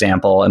payment, for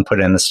example, and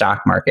put it in the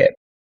stock market?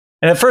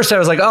 And at first I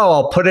was like,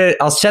 oh,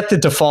 I'll set the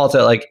default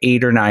at like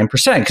 8 or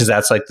 9% because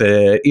that's like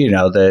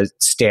the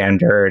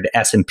standard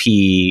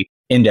S&P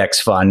index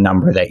fund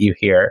number that you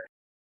hear.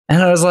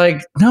 And I was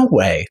like, no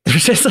way.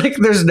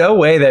 There's no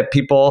way that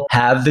people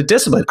have the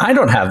discipline. I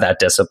don't have that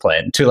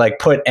discipline to like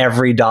put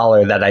every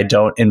dollar that I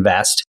don't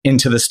invest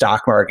into the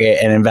stock market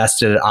and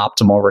invest it at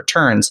optimal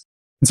returns.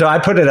 And so I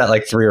put it at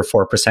like 3 or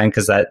 4%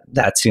 because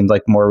that seemed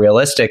like more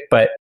realistic.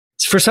 But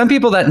for some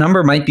people, that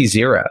number might be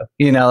zero.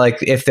 Like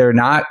if they're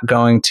not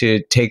going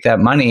to take that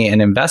money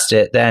and invest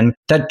it, then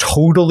that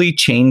totally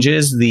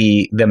changes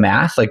the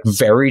math like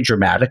very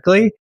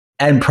dramatically.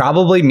 And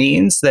probably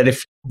means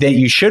that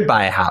you should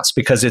buy a house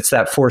because it's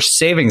that forced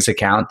savings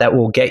account that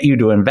will get you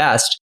to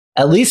invest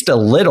at least a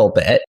little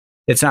bit.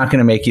 It's not going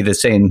to make you the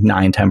same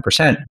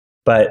 9-10%,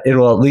 but it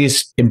will at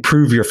least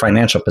improve your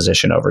financial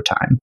position over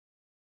time.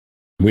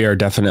 We are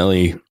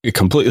definitely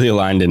completely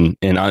aligned in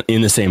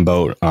the same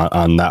boat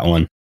on that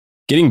one.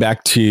 Getting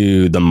back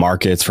to the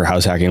markets for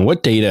house hacking,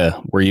 what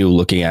data were you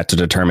looking at to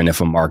determine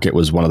if a market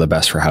was one of the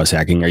best for house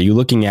hacking? Are you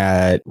looking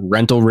at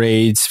rental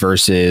rates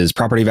versus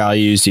property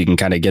values so you can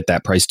kind of get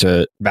that price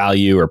to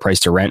value or price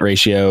to rent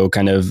ratio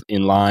kind of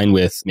in line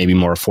with maybe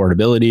more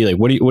affordability? Like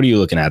what are you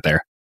looking at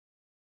there?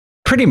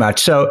 Pretty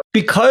much. So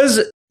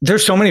because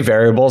there's so many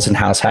variables in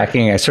house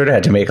hacking, I sort of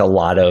had to make a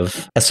lot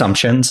of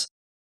assumptions.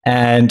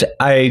 And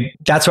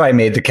that's why I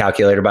made the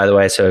calculator, by the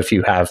way. So if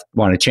you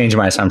want to change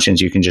my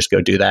assumptions, you can just go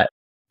do that.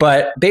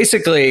 But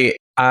basically,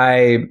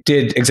 I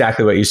did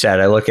exactly what you said.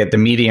 I look at the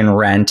median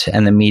rent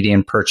and the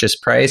median purchase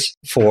price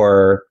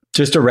for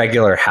just a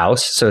regular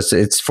house. So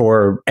it's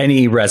for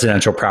any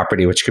residential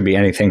property, which could be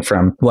anything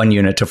from 1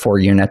 unit to 4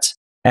 units.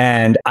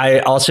 And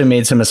I also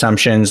made some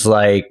assumptions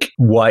like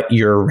what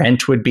your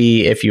rent would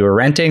be if you were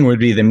renting would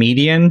be the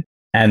median.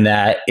 And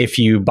that if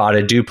you bought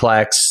a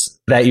duplex,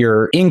 that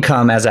your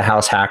income as a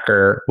house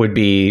hacker would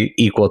be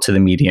equal to the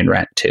median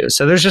rent too.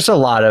 So there's just a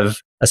lot of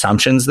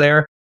assumptions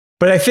there.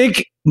 But I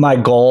think my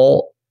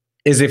goal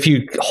is if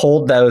you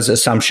hold those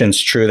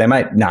assumptions true, they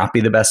might not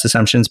be the best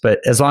assumptions, but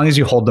as long as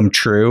you hold them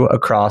true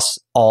across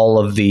all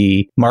of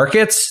the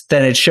markets,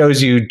 then it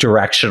shows you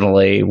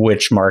directionally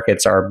which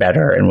markets are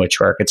better and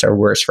which markets are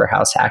worse for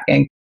house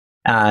hacking.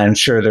 I'm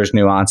sure there's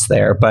nuance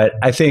there, but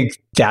I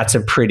think that's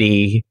a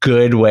pretty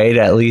good way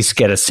to at least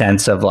get a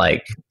sense of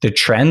like the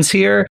trends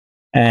here.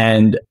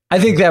 And I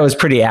think that was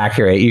pretty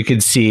accurate. You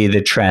could see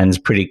the trends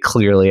pretty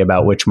clearly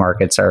about which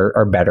markets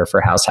are better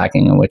for house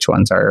hacking and which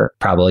ones are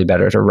probably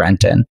better to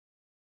rent in.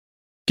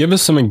 Give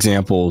us some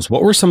examples.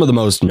 What were some of the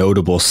most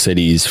notable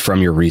cities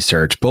from your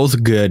research,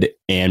 both good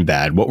and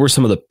bad? What were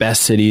some of the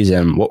best cities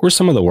and what were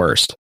some of the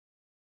worst?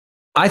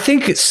 I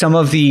think some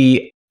of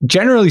the,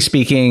 generally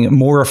speaking,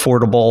 more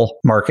affordable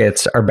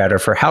markets are better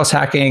for house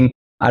hacking.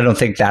 I don't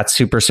think that's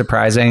super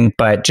surprising,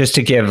 but just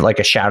to give like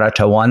a shout out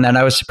to one that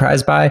I was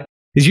surprised by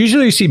is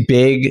usually you see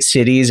big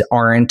cities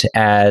aren't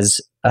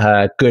as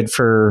good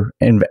for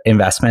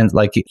investment,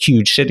 like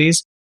huge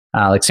cities.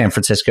 Like San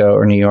Francisco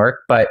or New York,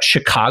 but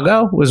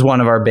Chicago was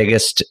one of our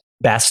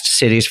best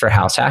cities for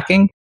house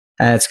hacking.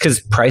 And it's because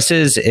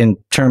prices in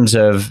terms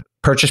of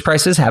purchase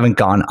prices haven't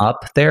gone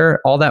up there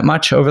all that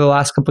much over the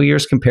last couple of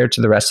years compared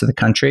to the rest of the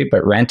country,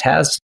 but rent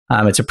has.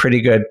 It's a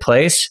pretty good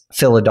place.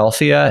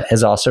 Philadelphia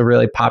is also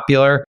really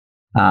popular.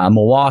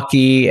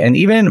 Milwaukee and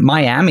even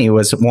Miami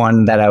was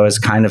one that I was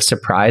kind of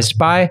surprised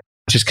by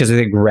just because I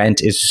think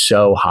rent is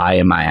so high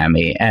in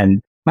Miami. And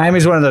Miami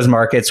is one of those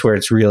markets where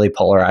it's really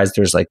polarized.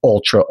 There's like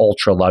ultra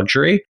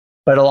luxury,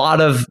 but a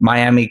lot of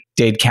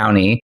Miami-Dade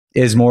County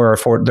is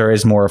there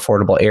is more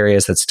affordable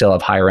areas that still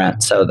have high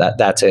rent. So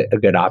that's a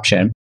good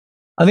option.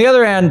 On the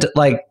other end,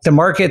 like the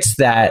markets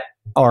that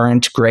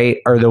aren't great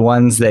are the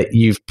ones that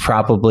you've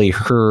probably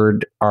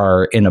heard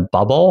are in a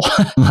bubble,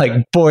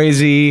 like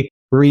Boise,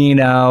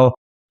 Reno,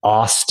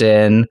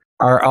 Austin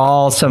are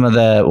all some of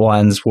the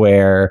ones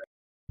where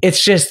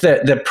it's just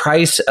the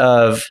price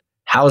of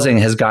housing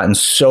has gotten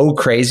so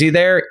crazy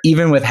there,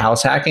 even with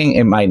house hacking,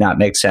 it might not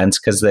make sense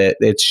because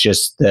it's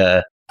just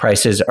the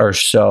prices are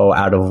so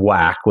out of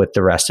whack with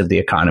the rest of the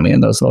economy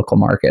in those local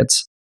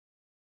markets.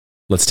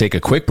 Let's take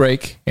a quick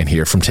break and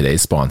hear from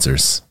today's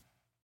sponsors.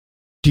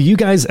 Do you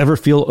guys ever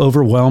feel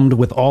overwhelmed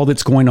with all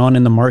that's going on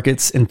in the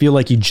markets and feel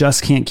like you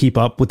just can't keep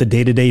up with the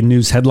day-to-day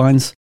news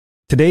headlines?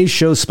 Today's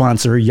show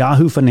sponsor,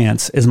 Yahoo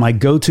Finance, is my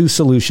go-to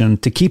solution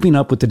to keeping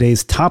up with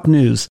today's top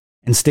news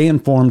and stay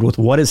informed with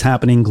what is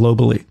happening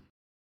globally.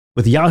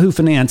 With Yahoo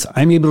Finance,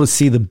 I'm able to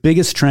see the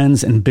biggest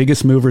trends and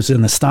biggest movers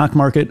in the stock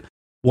market,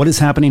 what is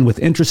happening with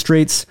interest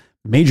rates,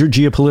 major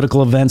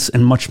geopolitical events,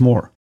 and much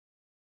more.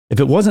 If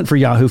it wasn't for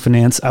Yahoo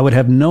Finance, I would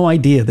have no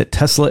idea that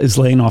Tesla is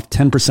laying off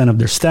 10% of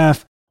their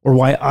staff or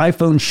why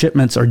iPhone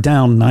shipments are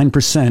down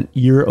 9%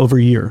 year over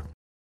year.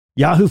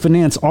 Yahoo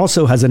Finance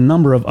also has a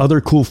number of other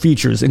cool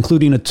features,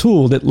 including a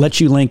tool that lets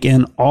you link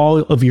in all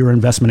of your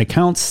investment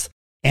accounts,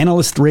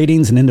 analyst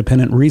ratings and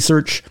independent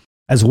research,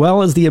 as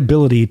well as the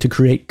ability to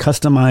create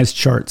customized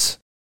charts.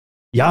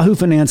 Yahoo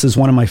Finance is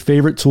one of my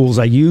favorite tools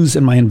I use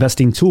in my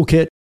investing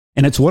toolkit,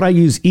 and it's what I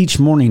use each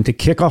morning to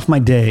kick off my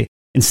day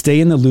and stay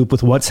in the loop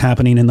with what's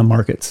happening in the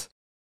markets.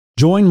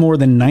 Join more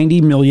than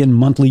 90 million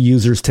monthly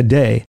users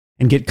today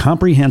and get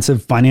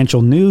comprehensive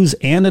financial news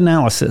and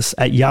analysis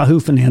at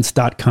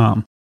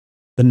yahoofinance.com.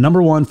 The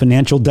 #1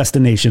 financial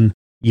destination,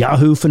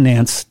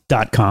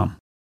 yahoofinance.com.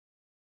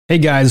 Hey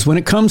guys, when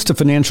it comes to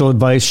financial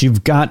advice,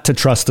 you've got to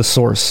trust the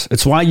source.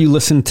 It's why you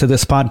listen to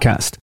this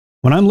podcast.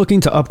 When I'm looking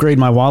to upgrade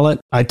my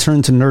wallet, I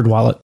turn to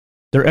NerdWallet.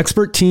 Their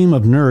expert team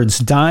of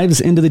nerds dives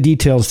into the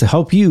details to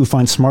help you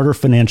find smarter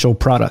financial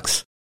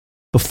products.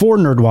 Before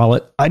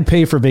NerdWallet, I'd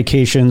pay for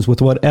vacations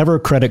with whatever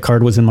credit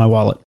card was in my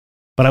wallet.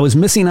 But I was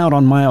missing out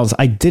on miles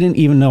I didn't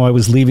even know I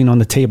was leaving on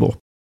the table.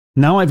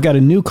 Now I've got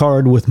a new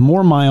card with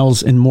more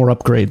miles and more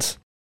upgrades.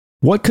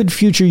 What could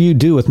future you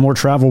do with more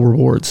travel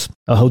rewards?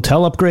 A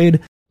hotel upgrade?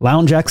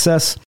 Lounge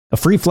access? A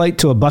free flight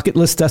to a bucket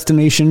list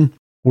destination?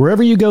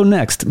 Wherever you go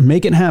next,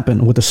 make it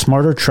happen with a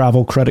smarter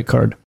travel credit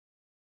card.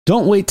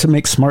 Don't wait to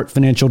make smart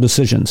financial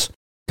decisions.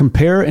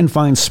 Compare and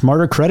find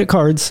smarter credit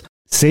cards,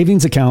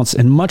 savings accounts,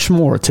 and much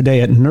more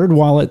today at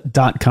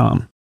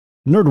nerdwallet.com.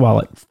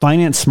 NerdWallet,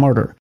 finance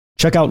smarter.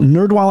 Check out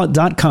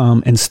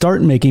nerdwallet.com and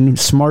start making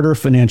smarter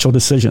financial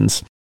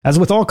decisions. As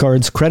with all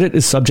cards, credit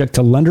is subject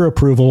to lender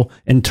approval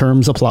and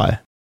terms apply.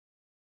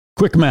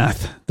 Quick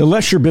math. The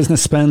less your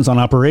business spends on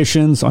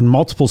operations, on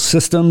multiple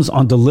systems,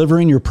 on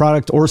delivering your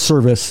product or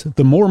service,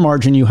 the more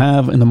margin you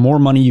have and the more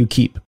money you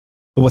keep.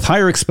 But with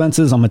higher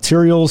expenses on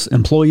materials,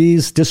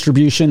 employees,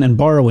 distribution, and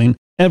borrowing,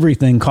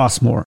 everything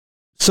costs more.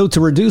 So to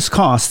reduce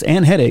costs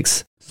and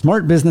headaches,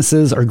 smart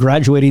businesses are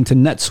graduating to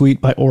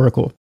NetSuite by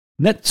Oracle.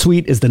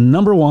 NetSuite is the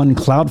 #1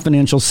 cloud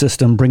financial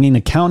system bringing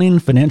accounting,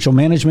 financial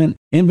management,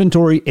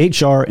 inventory,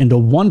 HR into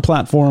one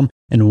platform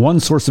and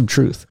one source of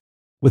truth.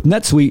 With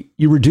NetSuite,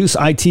 you reduce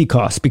IT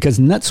costs because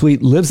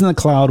NetSuite lives in the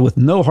cloud with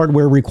no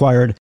hardware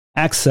required,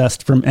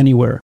 accessed from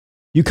anywhere.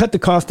 You cut the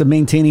cost of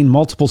maintaining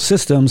multiple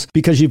systems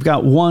because you've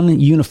got one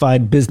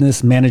unified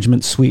business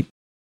management suite.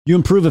 You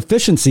improve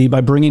efficiency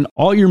by bringing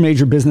all your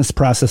major business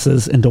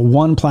processes into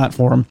one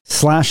platform,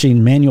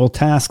 slashing manual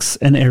tasks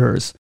and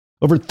errors.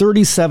 Over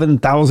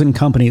 37,000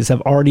 companies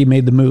have already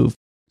made the move.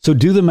 So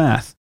do the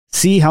math.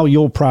 See how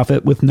you'll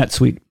profit with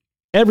NetSuite.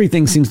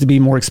 Everything seems to be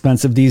more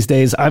expensive these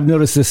days. I've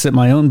noticed this at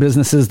my own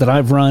businesses that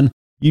I've run.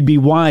 You'd be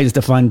wise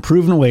to find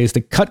proven ways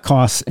to cut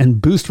costs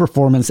and boost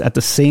performance at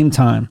the same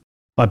time.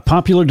 By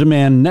popular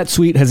demand,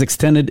 NetSuite has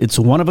extended its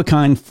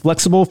one-of-a-kind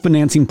flexible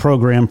financing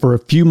program for a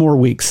few more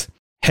weeks.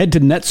 Head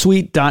to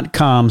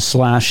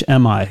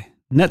netsuite.com/MI.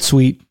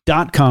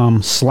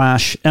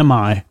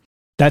 netsuite.com/MI.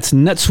 That's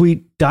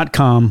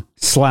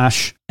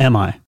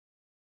netsuite.com/MI.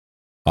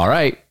 All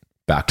right,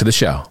 back to the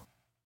show.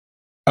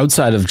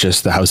 Outside of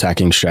just the house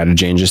hacking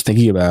strategy and just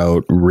thinking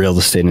about real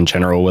estate in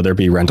general, whether it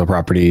be rental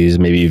properties,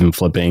 maybe even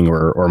flipping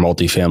or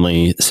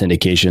multifamily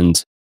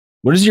syndications,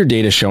 what is your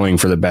data showing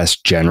for the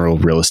best general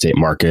real estate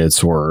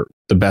markets or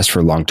the best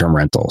for long-term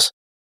rentals?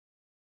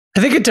 I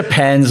think it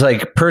depends.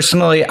 Like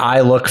personally, I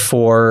look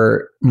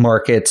for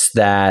markets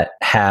that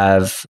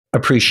have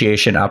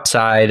appreciation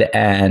upside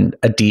and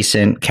a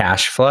decent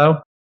cash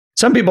flow.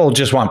 Some people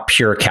just want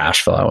pure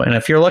cash flow. And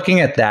if you're looking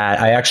at that,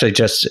 I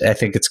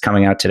think it's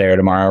coming out today or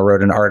tomorrow, I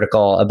wrote an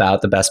article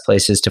about the best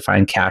places to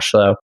find cash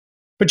flow.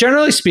 But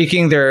generally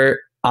speaking, they're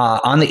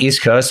on the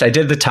East Coast. I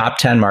did the top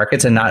 10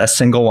 markets and not a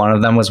single one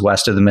of them was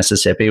west of the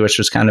Mississippi, which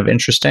was kind of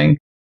interesting.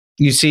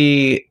 You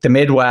see the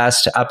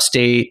Midwest,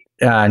 upstate,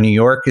 New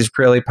York is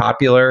really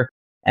popular,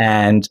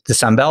 and the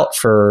Sun Belt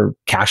for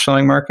cash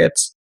flowing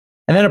markets.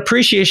 And then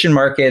appreciation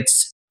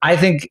markets, I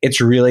think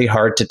it's really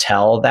hard to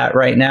tell that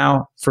right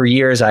now. For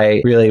years,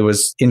 I really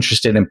was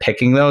interested in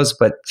picking those,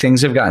 but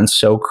things have gotten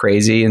so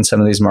crazy in some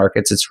of these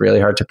markets, it's really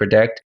hard to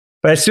predict.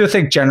 But I still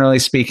think, generally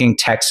speaking,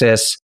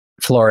 Texas,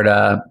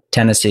 Florida,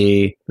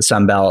 Tennessee, the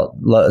Sun Belt,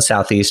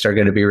 Southeast are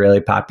going to be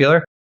really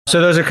popular. So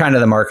those are kind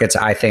of the markets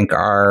I think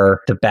are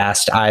the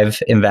best.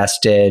 I've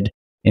invested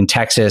in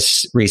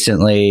Texas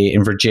recently,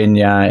 in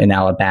Virginia, in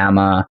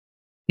Alabama.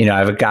 I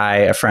have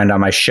a friend on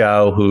my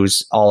show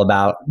who's all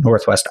about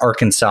Northwest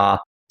Arkansas.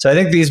 So I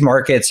think these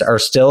markets are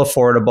still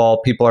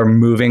affordable. People are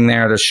moving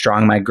there. There's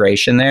strong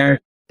migration there.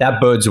 That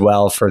bodes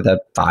well for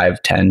the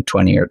 5, 10,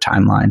 20-year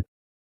timeline.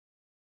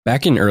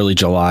 Back in early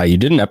July, you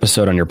did an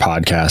episode on your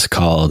podcast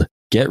called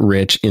Get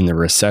Rich in the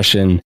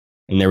Recession.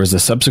 And there was a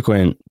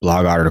subsequent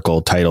blog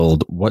article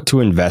titled What to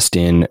Invest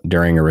in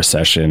During a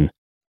Recession.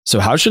 So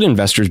how should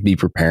investors be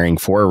preparing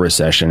for a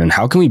recession and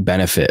how can we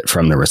benefit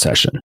from the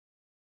recession?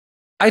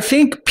 I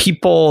think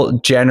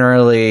people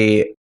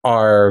generally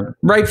are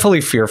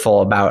rightfully fearful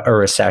about a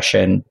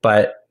recession,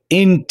 but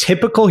in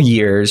typical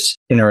years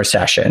in a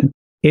recession,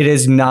 it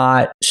is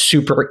not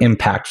super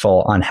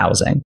impactful on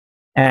housing.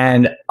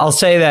 And I'll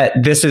say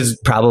that this is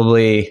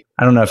probably,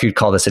 I don't know if you'd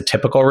call this a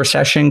typical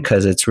recession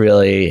because it's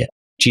really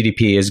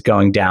GDP is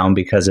going down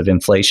because of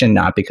inflation,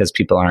 not because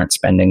people aren't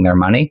spending their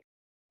money.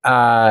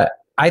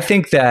 I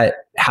think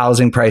that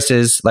housing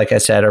prices, like I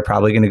said, are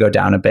probably going to go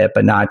down a bit,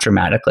 but not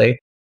dramatically.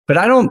 But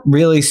I don't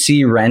really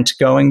see rent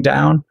going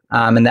down.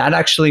 And that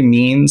actually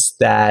means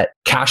that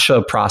cash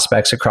flow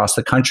prospects across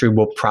the country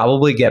will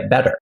probably get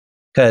better.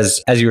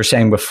 Because as you were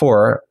saying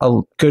before, a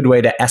good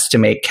way to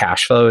estimate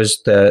cash flow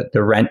is the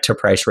rent to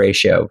price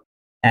ratio.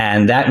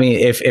 And that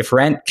means if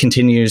rent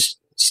continues to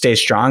stay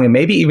strong and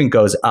maybe even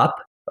goes up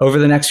over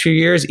the next few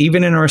years,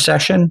 even in a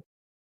recession,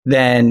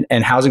 and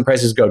housing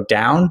prices go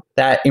down,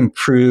 that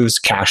improves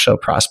cash flow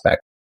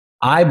prospect.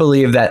 I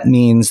believe that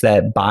means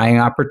that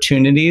buying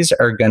opportunities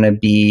are going to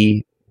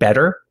be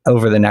better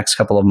over the next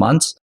couple of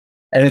months.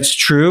 And it's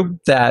true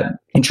that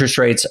interest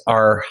rates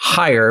are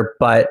higher,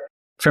 but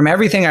from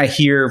everything I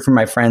hear from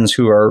my friends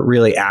who are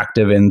really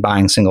active in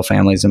buying single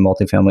families and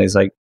multifamilies,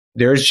 like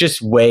there's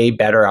just way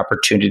better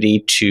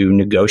opportunity to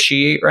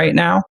negotiate right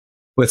now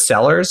with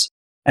sellers.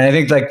 And I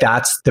think like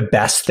that's the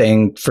best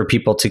thing for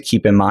people to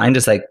keep in mind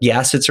is like,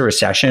 yes, it's a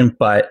recession,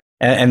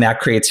 and that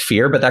creates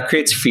fear, but that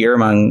creates fear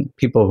among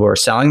people who are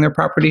selling their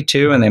property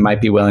too. And they might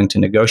be willing to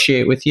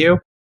negotiate with you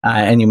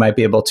and you might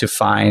be able to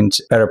find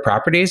better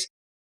properties.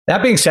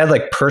 That being said,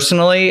 like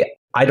personally,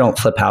 I don't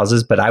flip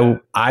houses, but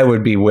I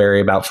would be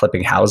wary about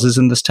flipping houses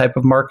in this type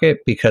of market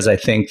because I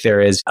think there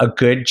is a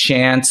good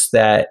chance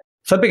that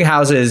flipping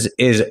houses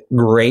is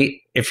great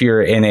if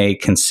you're in a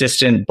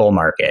consistent bull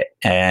market,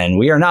 and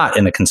we are not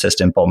in a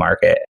consistent bull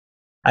market.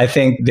 I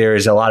think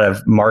there's a lot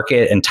of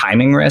market and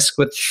timing risk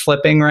with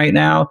flipping right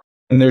now,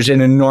 and there's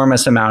an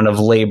enormous amount of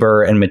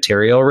labor and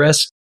material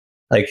risk.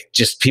 Like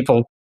just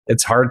people,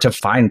 it's hard to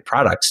find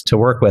products to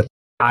work with.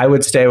 I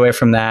would stay away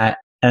from that.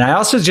 And I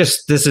also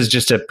this is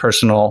just a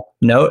personal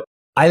note.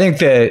 I think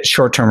the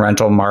short-term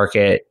rental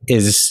market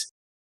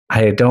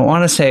I don't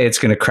want to say it's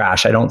going to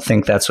crash. I don't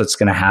think that's what's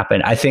going to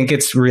happen. I think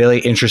it's really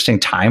interesting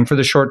time for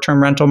the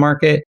short-term rental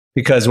market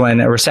because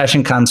when a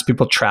recession comes,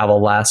 people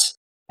travel less.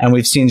 And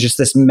we've seen just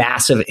this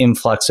massive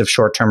influx of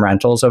short-term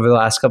rentals over the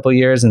last couple of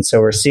years. And so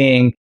we're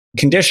seeing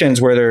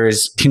conditions where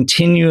there's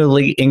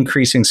continually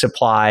increasing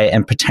supply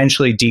and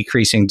potentially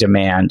decreasing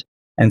demand.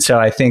 And so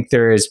I think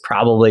there is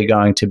probably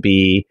going to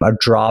be a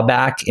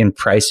drawback in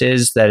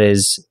prices that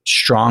is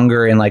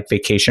stronger in like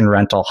vacation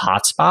rental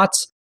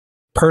hotspots.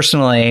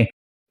 Personally,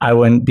 I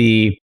wouldn't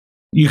be,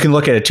 you can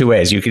look at it two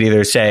ways. You could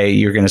either say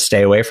you're going to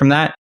stay away from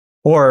that,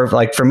 or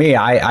like for me,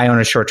 I own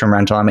a short-term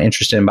rental. I'm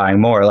interested in buying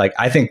more. Like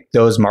I think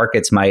those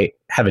markets might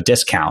have a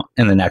discount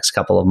in the next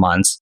couple of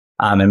months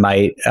and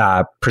might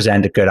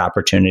present a good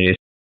opportunity.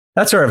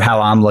 That's sort of how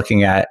I'm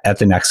looking at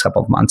the next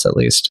couple of months, at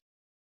least.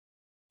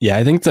 Yeah,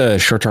 I think the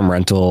short-term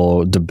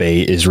rental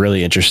debate is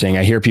really interesting.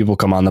 I hear people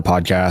come on the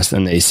podcast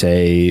and they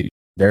say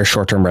they're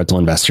short-term rental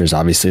investors.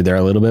 Obviously, they're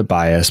a little bit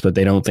biased, but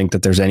they don't think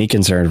that there's any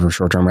concern for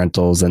short-term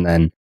rentals. And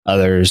then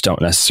others don't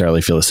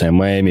necessarily feel the same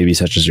way, maybe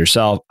such as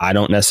yourself. I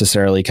don't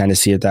necessarily kind of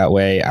see it that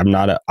way. I'm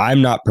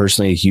not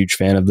personally a huge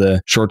fan of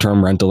the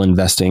short-term rental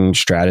investing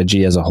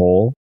strategy as a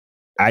whole.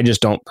 I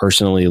just don't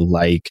personally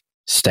like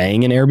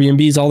staying in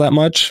Airbnbs all that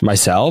much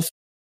myself.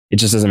 It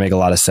just doesn't make a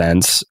lot of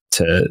sense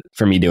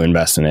for me to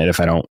invest in it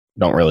if I don't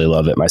really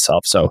love it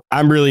myself. So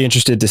I'm really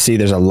interested to see.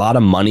 There's a lot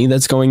of money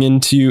that's going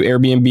into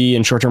Airbnb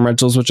and short-term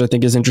rentals, which I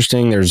think is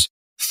interesting. There's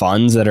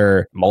funds that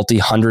are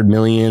multi-hundred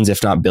millions,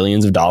 if not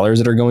billions of dollars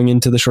that are going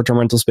into the short-term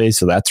rental space.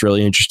 So that's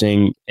really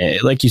interesting.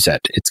 Like you said,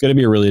 it's going to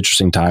be a really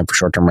interesting time for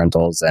short-term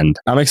rentals. And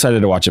I'm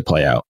excited to watch it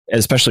play out,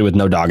 especially with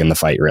no dog in the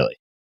fight, really.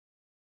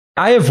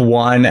 I have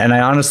one, and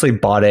I honestly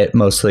bought it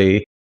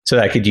mostly so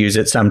that I could use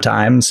it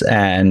sometimes.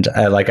 And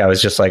I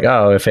was just like,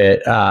 oh, if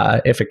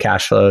it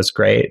cash flows,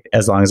 great.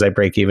 As long as I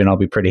break even, I'll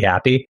be pretty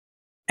happy.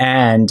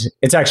 And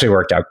it's actually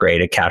worked out great.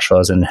 It cash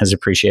flows and has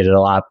appreciated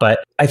a lot.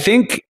 But I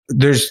think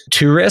there's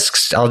two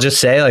risks. I'll just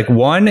say, like,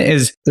 one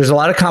is there's a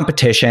lot of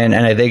competition.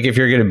 And I think if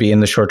you're going to be in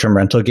the short-term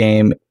rental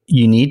game,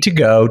 you need to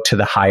go to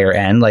the higher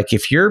end. Like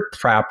if your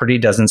property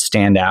doesn't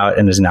stand out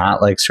and is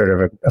not like sort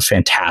of a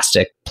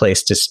fantastic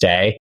place to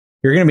stay,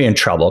 you're going to be in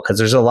trouble because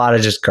there's a lot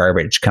of just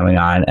garbage coming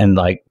on and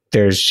like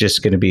there's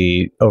just going to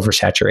be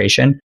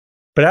oversaturation.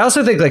 But I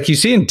also think like you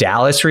see in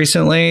Dallas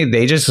recently,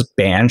 they just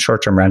banned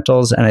short-term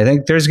rentals. And I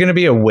think there's going to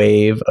be a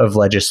wave of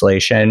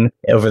legislation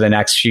over the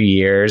next few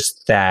years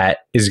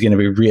that is going to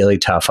be really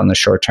tough on the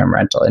short-term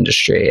rental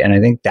industry. And I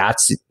think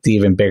that's the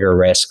even bigger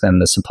risk than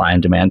the supply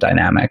and demand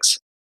dynamics.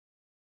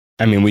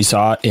 I mean, we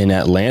saw it in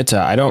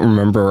Atlanta. I don't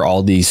remember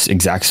all these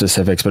exact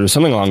specifics, but it was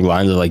something along the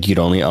lines of like you'd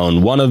only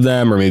own one of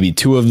them or maybe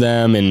two of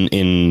them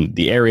in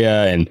the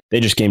area. And they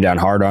just came down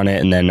hard on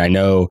it. And then I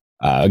know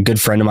a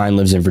good friend of mine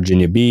lives in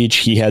Virginia Beach.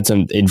 He had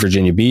in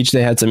Virginia Beach,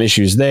 they had some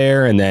issues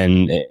there. And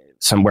then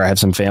somewhere I have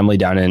some family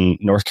down in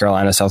North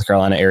Carolina, South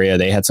Carolina area.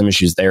 They had some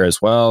issues there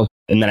as well.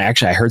 And then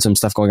actually I heard some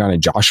stuff going on in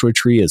Joshua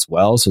Tree as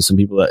well. So some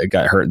people that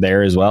got hurt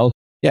there as well.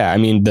 Yeah, I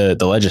mean, the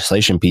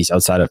legislation piece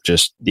outside of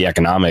just the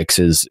economics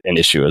is an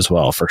issue as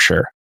well, for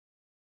sure.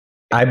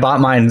 I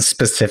bought mine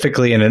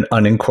specifically in an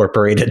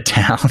unincorporated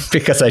town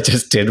because I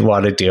just didn't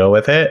want to deal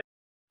with it.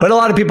 But a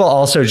lot of people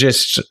also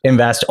just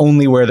invest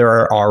only where there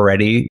are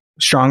already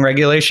strong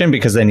regulation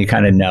because then you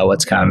kind of know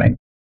what's coming.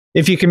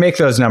 If you can make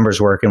those numbers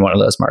work in one of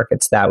those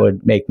markets, that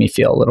would make me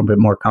feel a little bit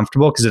more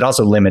comfortable because it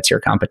also limits your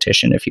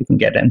competition if you can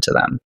get into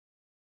them.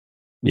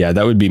 Yeah,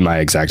 that would be my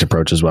exact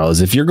approach as well. Is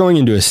if you're going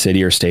into a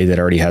city or state that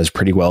already has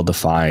pretty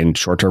well-defined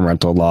short-term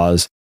rental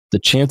laws, the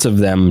chance of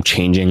them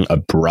changing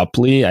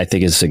abruptly, I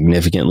think, is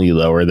significantly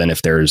lower than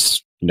if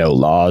there's no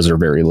laws or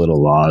very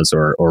little laws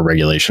or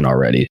regulation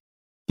already.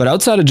 But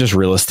outside of just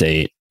real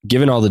estate,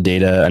 given all the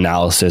data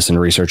analysis and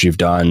research you've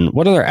done,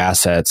 what other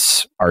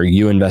assets are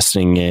you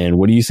investing in?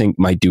 What do you think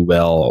might do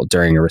well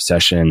during a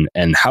recession?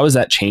 And how is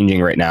that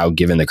changing right now,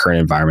 given the current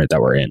environment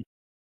that we're in?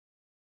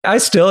 I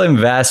still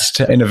invest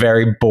in a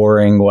very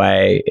boring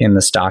way in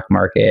the stock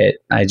market.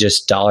 I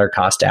just dollar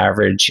cost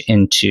average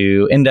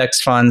into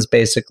index funds,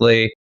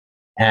 basically.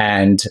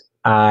 And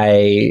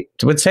I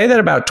would say that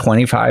about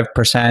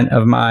 25%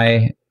 of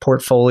my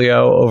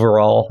portfolio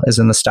overall is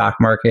in the stock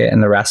market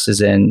and the rest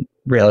is in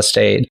real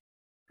estate.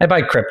 I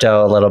buy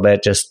crypto a little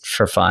bit just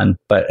for fun,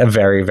 but a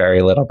very,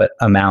 very little bit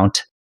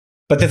amount.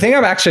 But the thing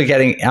I'm actually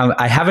getting,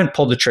 I haven't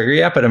pulled the trigger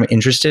yet, but I'm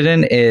interested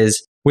in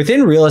is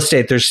within real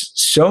estate, there's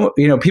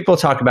people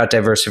talk about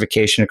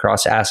diversification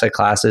across asset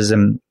classes,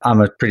 and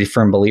I'm a pretty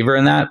firm believer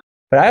in that.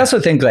 But I also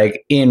think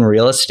like in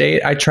real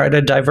estate, I try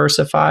to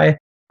diversify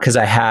because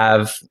I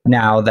have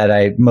now that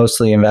I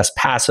mostly invest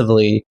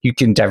passively, you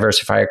can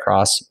diversify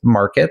across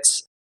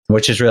markets,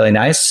 which is really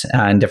nice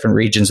in different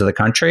regions of the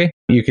country.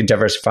 You can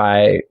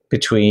diversify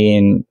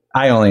between,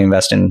 I only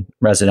invest in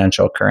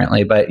residential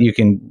currently, but you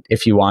can,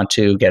 if you want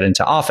to get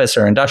into office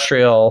or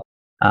industrial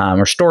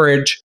or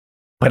storage.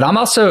 But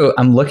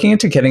I'm looking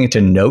into getting into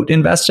note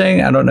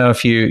investing. I don't know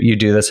if you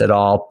do this at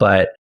all,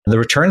 but the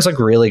returns look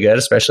really good,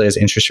 especially as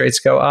interest rates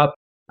go up.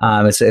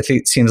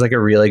 It seems like a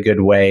really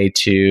good way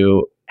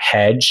to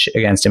hedge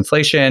against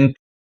inflation.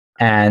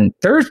 And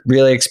they're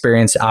really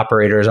experienced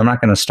operators. I'm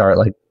not going to start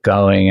like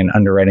going and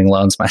underwriting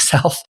loans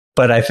myself,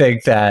 but I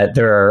think that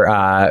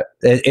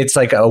it's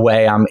like a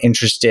way I'm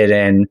interested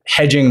in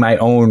hedging my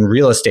own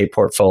real estate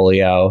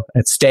portfolio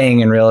and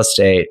staying in real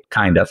estate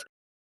kind of.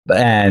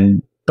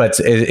 But but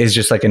it's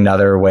just like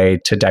another way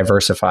to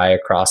diversify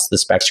across the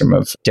spectrum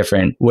of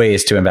different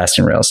ways to invest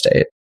in real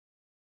estate.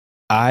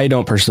 I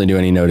don't personally do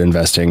any note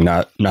investing,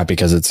 not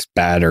because it's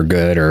bad or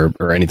good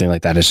or anything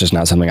like that. It's just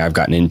not something I've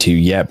gotten into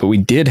yet. But we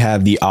did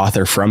have the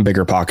author from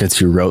Bigger Pockets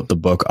who wrote the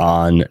book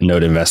on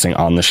note investing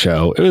on the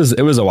show.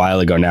 It was a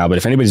while ago now, but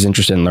if anybody's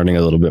interested in learning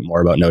a little bit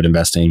more about note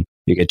investing,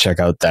 you could check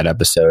out that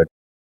episode.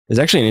 There's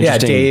actually an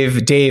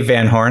interesting Dave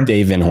Van Horn.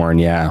 Dave Van Horn,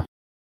 yeah.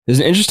 There's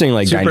an interesting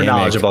super dynamic.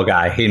 Knowledgeable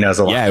guy. He knows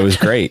a lot. Yeah, it was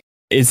great.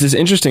 It's this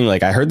interesting,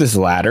 I heard this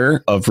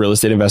ladder of real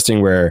estate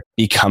investing where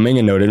becoming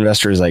a note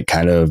investor is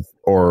kind of,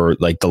 or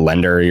the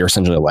lender, you're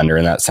essentially a lender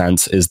in that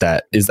sense,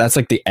 that's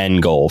the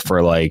end goal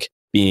for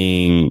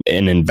being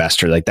an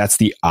investor. That's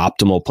the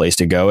optimal place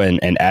to go.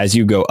 And as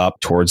you go up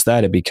towards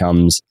that, it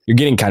becomes, you're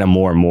getting kind of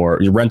more and more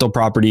your rental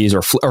properties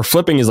or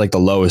flipping is the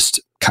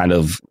lowest kind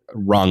of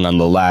rung on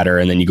the ladder.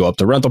 And then you go up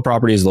to rental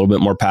properties, a little bit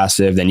more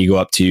passive. Then you go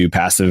up to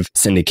passive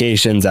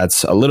syndications.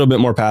 That's a little bit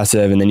more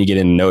passive. And then you get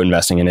into note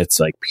investing and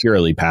it's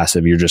purely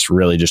passive. You're just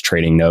really just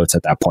trading notes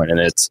at that point. And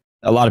it's,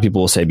 a lot of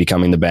people will say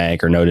becoming the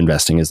bank or note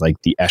investing is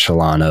the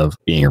echelon of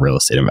being a real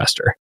estate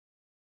investor.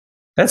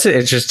 That's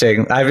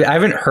interesting. I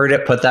haven't heard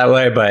it put that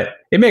way, but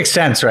it makes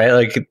sense,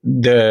 right?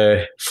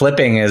 The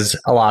flipping is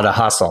a lot of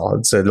hustle.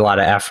 It's a lot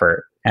of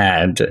effort.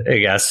 And I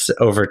guess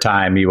over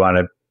time you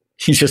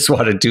just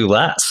want to do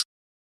less.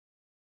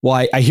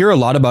 Well, I hear a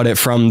lot about it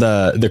from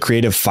the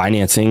creative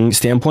financing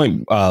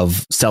standpoint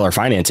of seller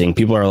financing.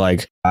 People are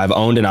like, I've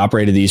owned and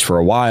operated these for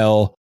a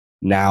while.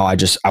 Now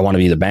I want to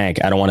be the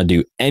bank. I don't want to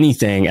do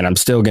anything and I'm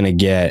still going to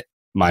get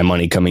my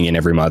money coming in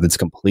every month. It's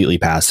completely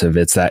passive.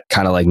 It's that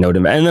kind of note.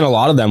 And then a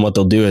lot of them, what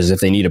they'll do is if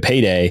they need a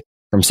payday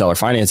from seller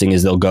financing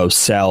is they'll go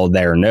sell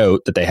their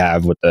note that they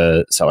have with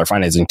the seller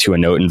financing to a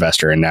note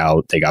investor. And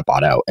now they got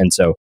bought out. And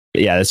so,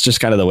 yeah, it's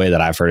just kind of the way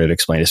that I've heard it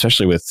explained,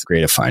 especially with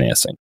creative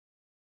financing.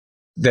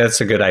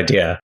 That's a good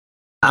idea.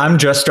 I'm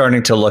just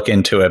starting to look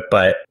into it,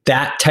 but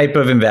that type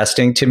of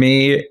investing to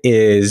me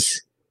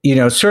is,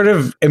 sort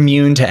of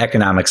immune to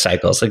economic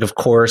cycles. Of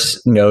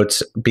course,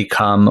 notes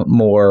become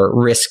more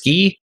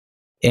risky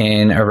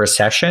in a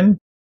recession.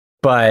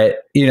 But,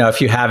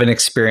 if you have an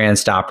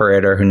experienced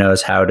operator who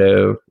knows how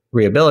to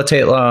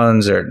rehabilitate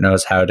loans or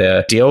knows how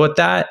to deal with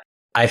that,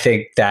 I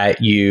think that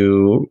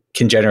you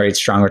can generate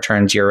strong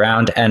returns year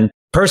round. And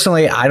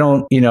personally, I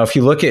don't, if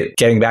you look at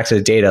getting back to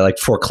the data,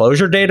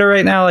 foreclosure data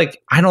right now,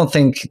 I don't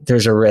think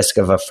there's a risk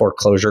of a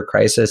foreclosure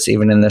crisis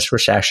even in this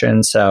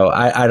recession. So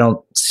I don't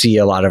see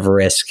a lot of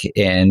risk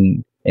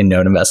in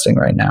note investing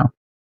right now.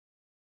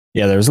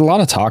 Yeah, there was a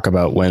lot of talk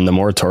about when the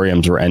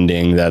moratoriums were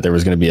ending that there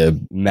was going to be a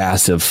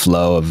massive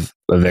flow of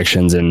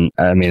evictions. And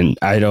I mean,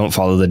 I don't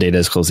follow the data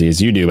as closely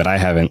as you do, but I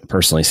haven't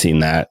personally seen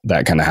that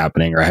kind of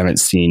happening, or I haven't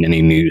seen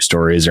any news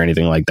stories or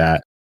anything like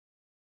that.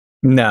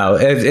 No,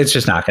 it's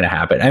just not going to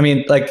happen. I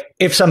mean,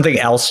 if something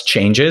else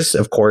changes,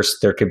 of course,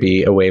 there could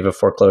be a wave of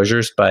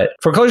foreclosures, but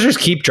foreclosures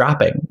keep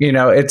dropping.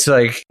 It's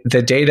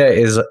the data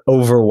is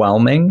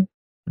overwhelming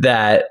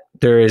that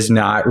there is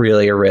not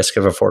really a risk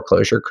of a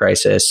foreclosure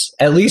crisis,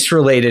 at least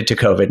related to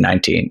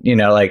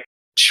COVID-19.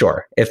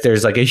 Sure, if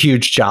there's a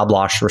huge job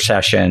loss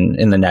recession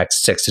in the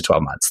next 6 to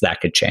 12 months,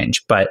 that could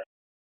change. But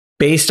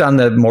based on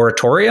the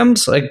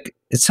moratoriums,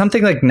 it's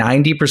something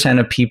 90%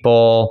 of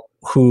people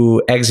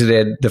who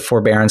exited the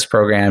forbearance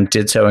program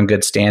did so in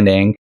good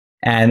standing.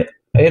 And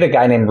I had a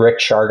guy named Rick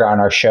Sharga on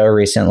our show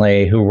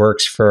recently who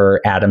works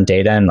for Adam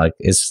Data and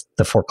is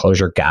the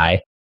foreclosure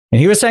guy. And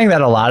he was saying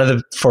that a lot of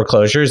the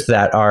foreclosures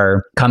that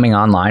are coming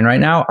online right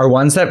now are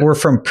ones that were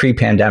from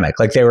pre-pandemic.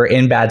 They were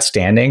in bad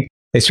standing.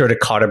 They sort of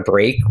caught a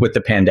break with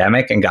the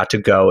pandemic and got to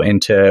go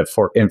into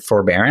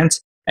forbearance.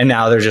 And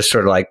now they're just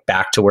sort of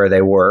back to where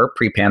they were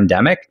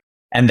pre-pandemic.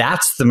 And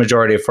that's the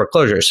majority of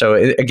foreclosures. So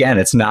again,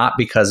 it's not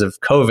because of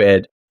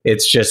COVID.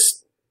 It's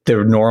just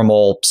the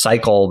normal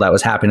cycle that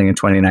was happening in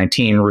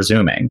 2019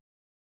 resuming.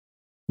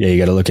 Yeah, you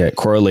got to look at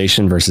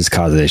correlation versus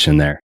causation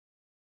there.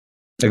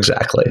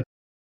 Exactly.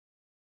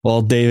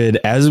 Well, David,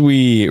 as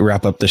we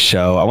wrap up the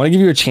show, I want to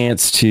give you a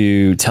chance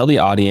to tell the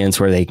audience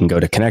where they can go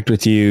to connect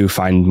with you,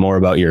 find more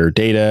about your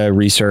data,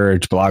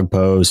 research, blog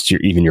posts,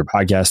 even your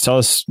podcast. Tell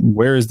us,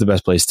 where is the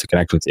best place to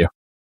connect with you?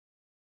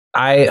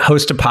 I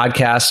host a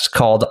podcast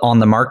called On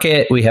the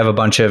Market. We have a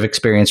bunch of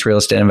experienced real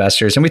estate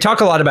investors, and we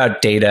talk a lot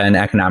about data and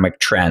economic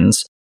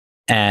trends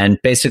and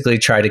basically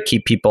try to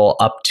keep people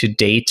up to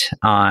date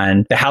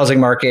on the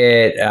housing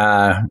market,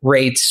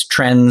 rates,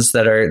 trends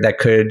that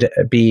could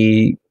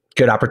be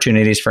good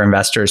opportunities for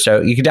investors.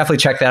 So you can definitely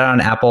check that out on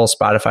Apple,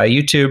 Spotify,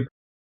 YouTube.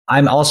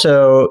 I'm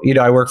also,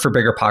 I work for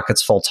Bigger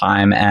Pockets full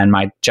time, and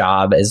my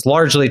job is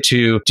largely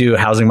to do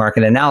housing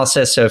market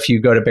analysis. So if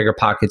you go to Bigger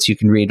Pockets, you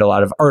can read a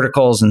lot of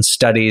articles and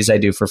studies I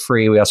do for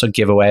free. We also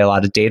give away a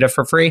lot of data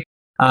for free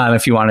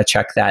if you want to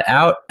check that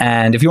out.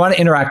 And if you want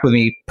to interact with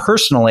me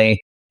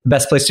personally, the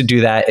best place to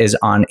do that is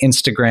on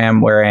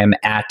Instagram, where I am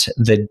at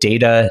the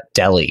Data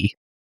Deli.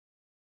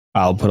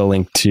 I'll put a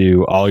link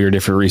to all your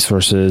different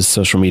resources,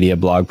 social media,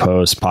 blog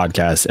posts,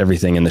 podcasts,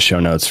 everything in the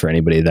show notes for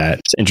anybody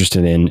that's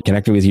interested in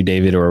connecting with you,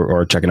 David,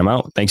 or checking them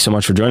out. Thanks so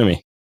much for joining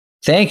me.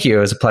 Thank you.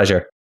 It was a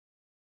pleasure.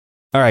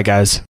 All right,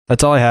 guys.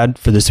 That's all I had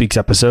for this week's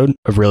episode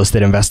of Real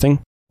Estate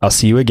Investing. I'll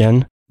see you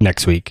again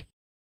next week.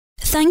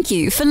 Thank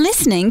you for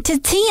listening to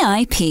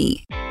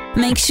TIP.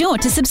 Make sure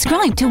to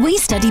subscribe to We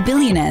Study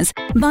Billionaires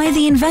by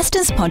the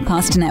Investors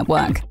Podcast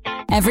Network.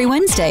 Every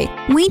Wednesday,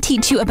 we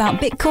teach you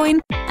about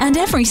Bitcoin, and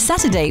every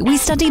Saturday, we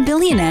study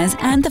billionaires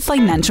and the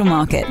financial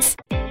markets.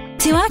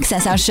 To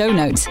access our show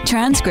notes,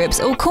 transcripts,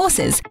 or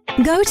courses,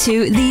 go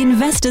to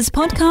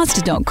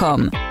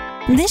theinvestorspodcast.com.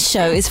 This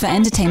show is for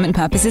entertainment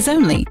purposes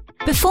only.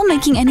 Before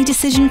making any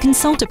decision,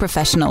 consult a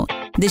professional.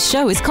 This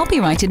show is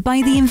copyrighted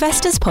by the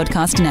Investors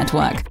Podcast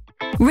Network.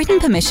 Written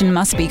permission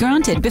must be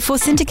granted before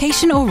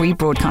syndication or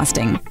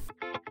rebroadcasting.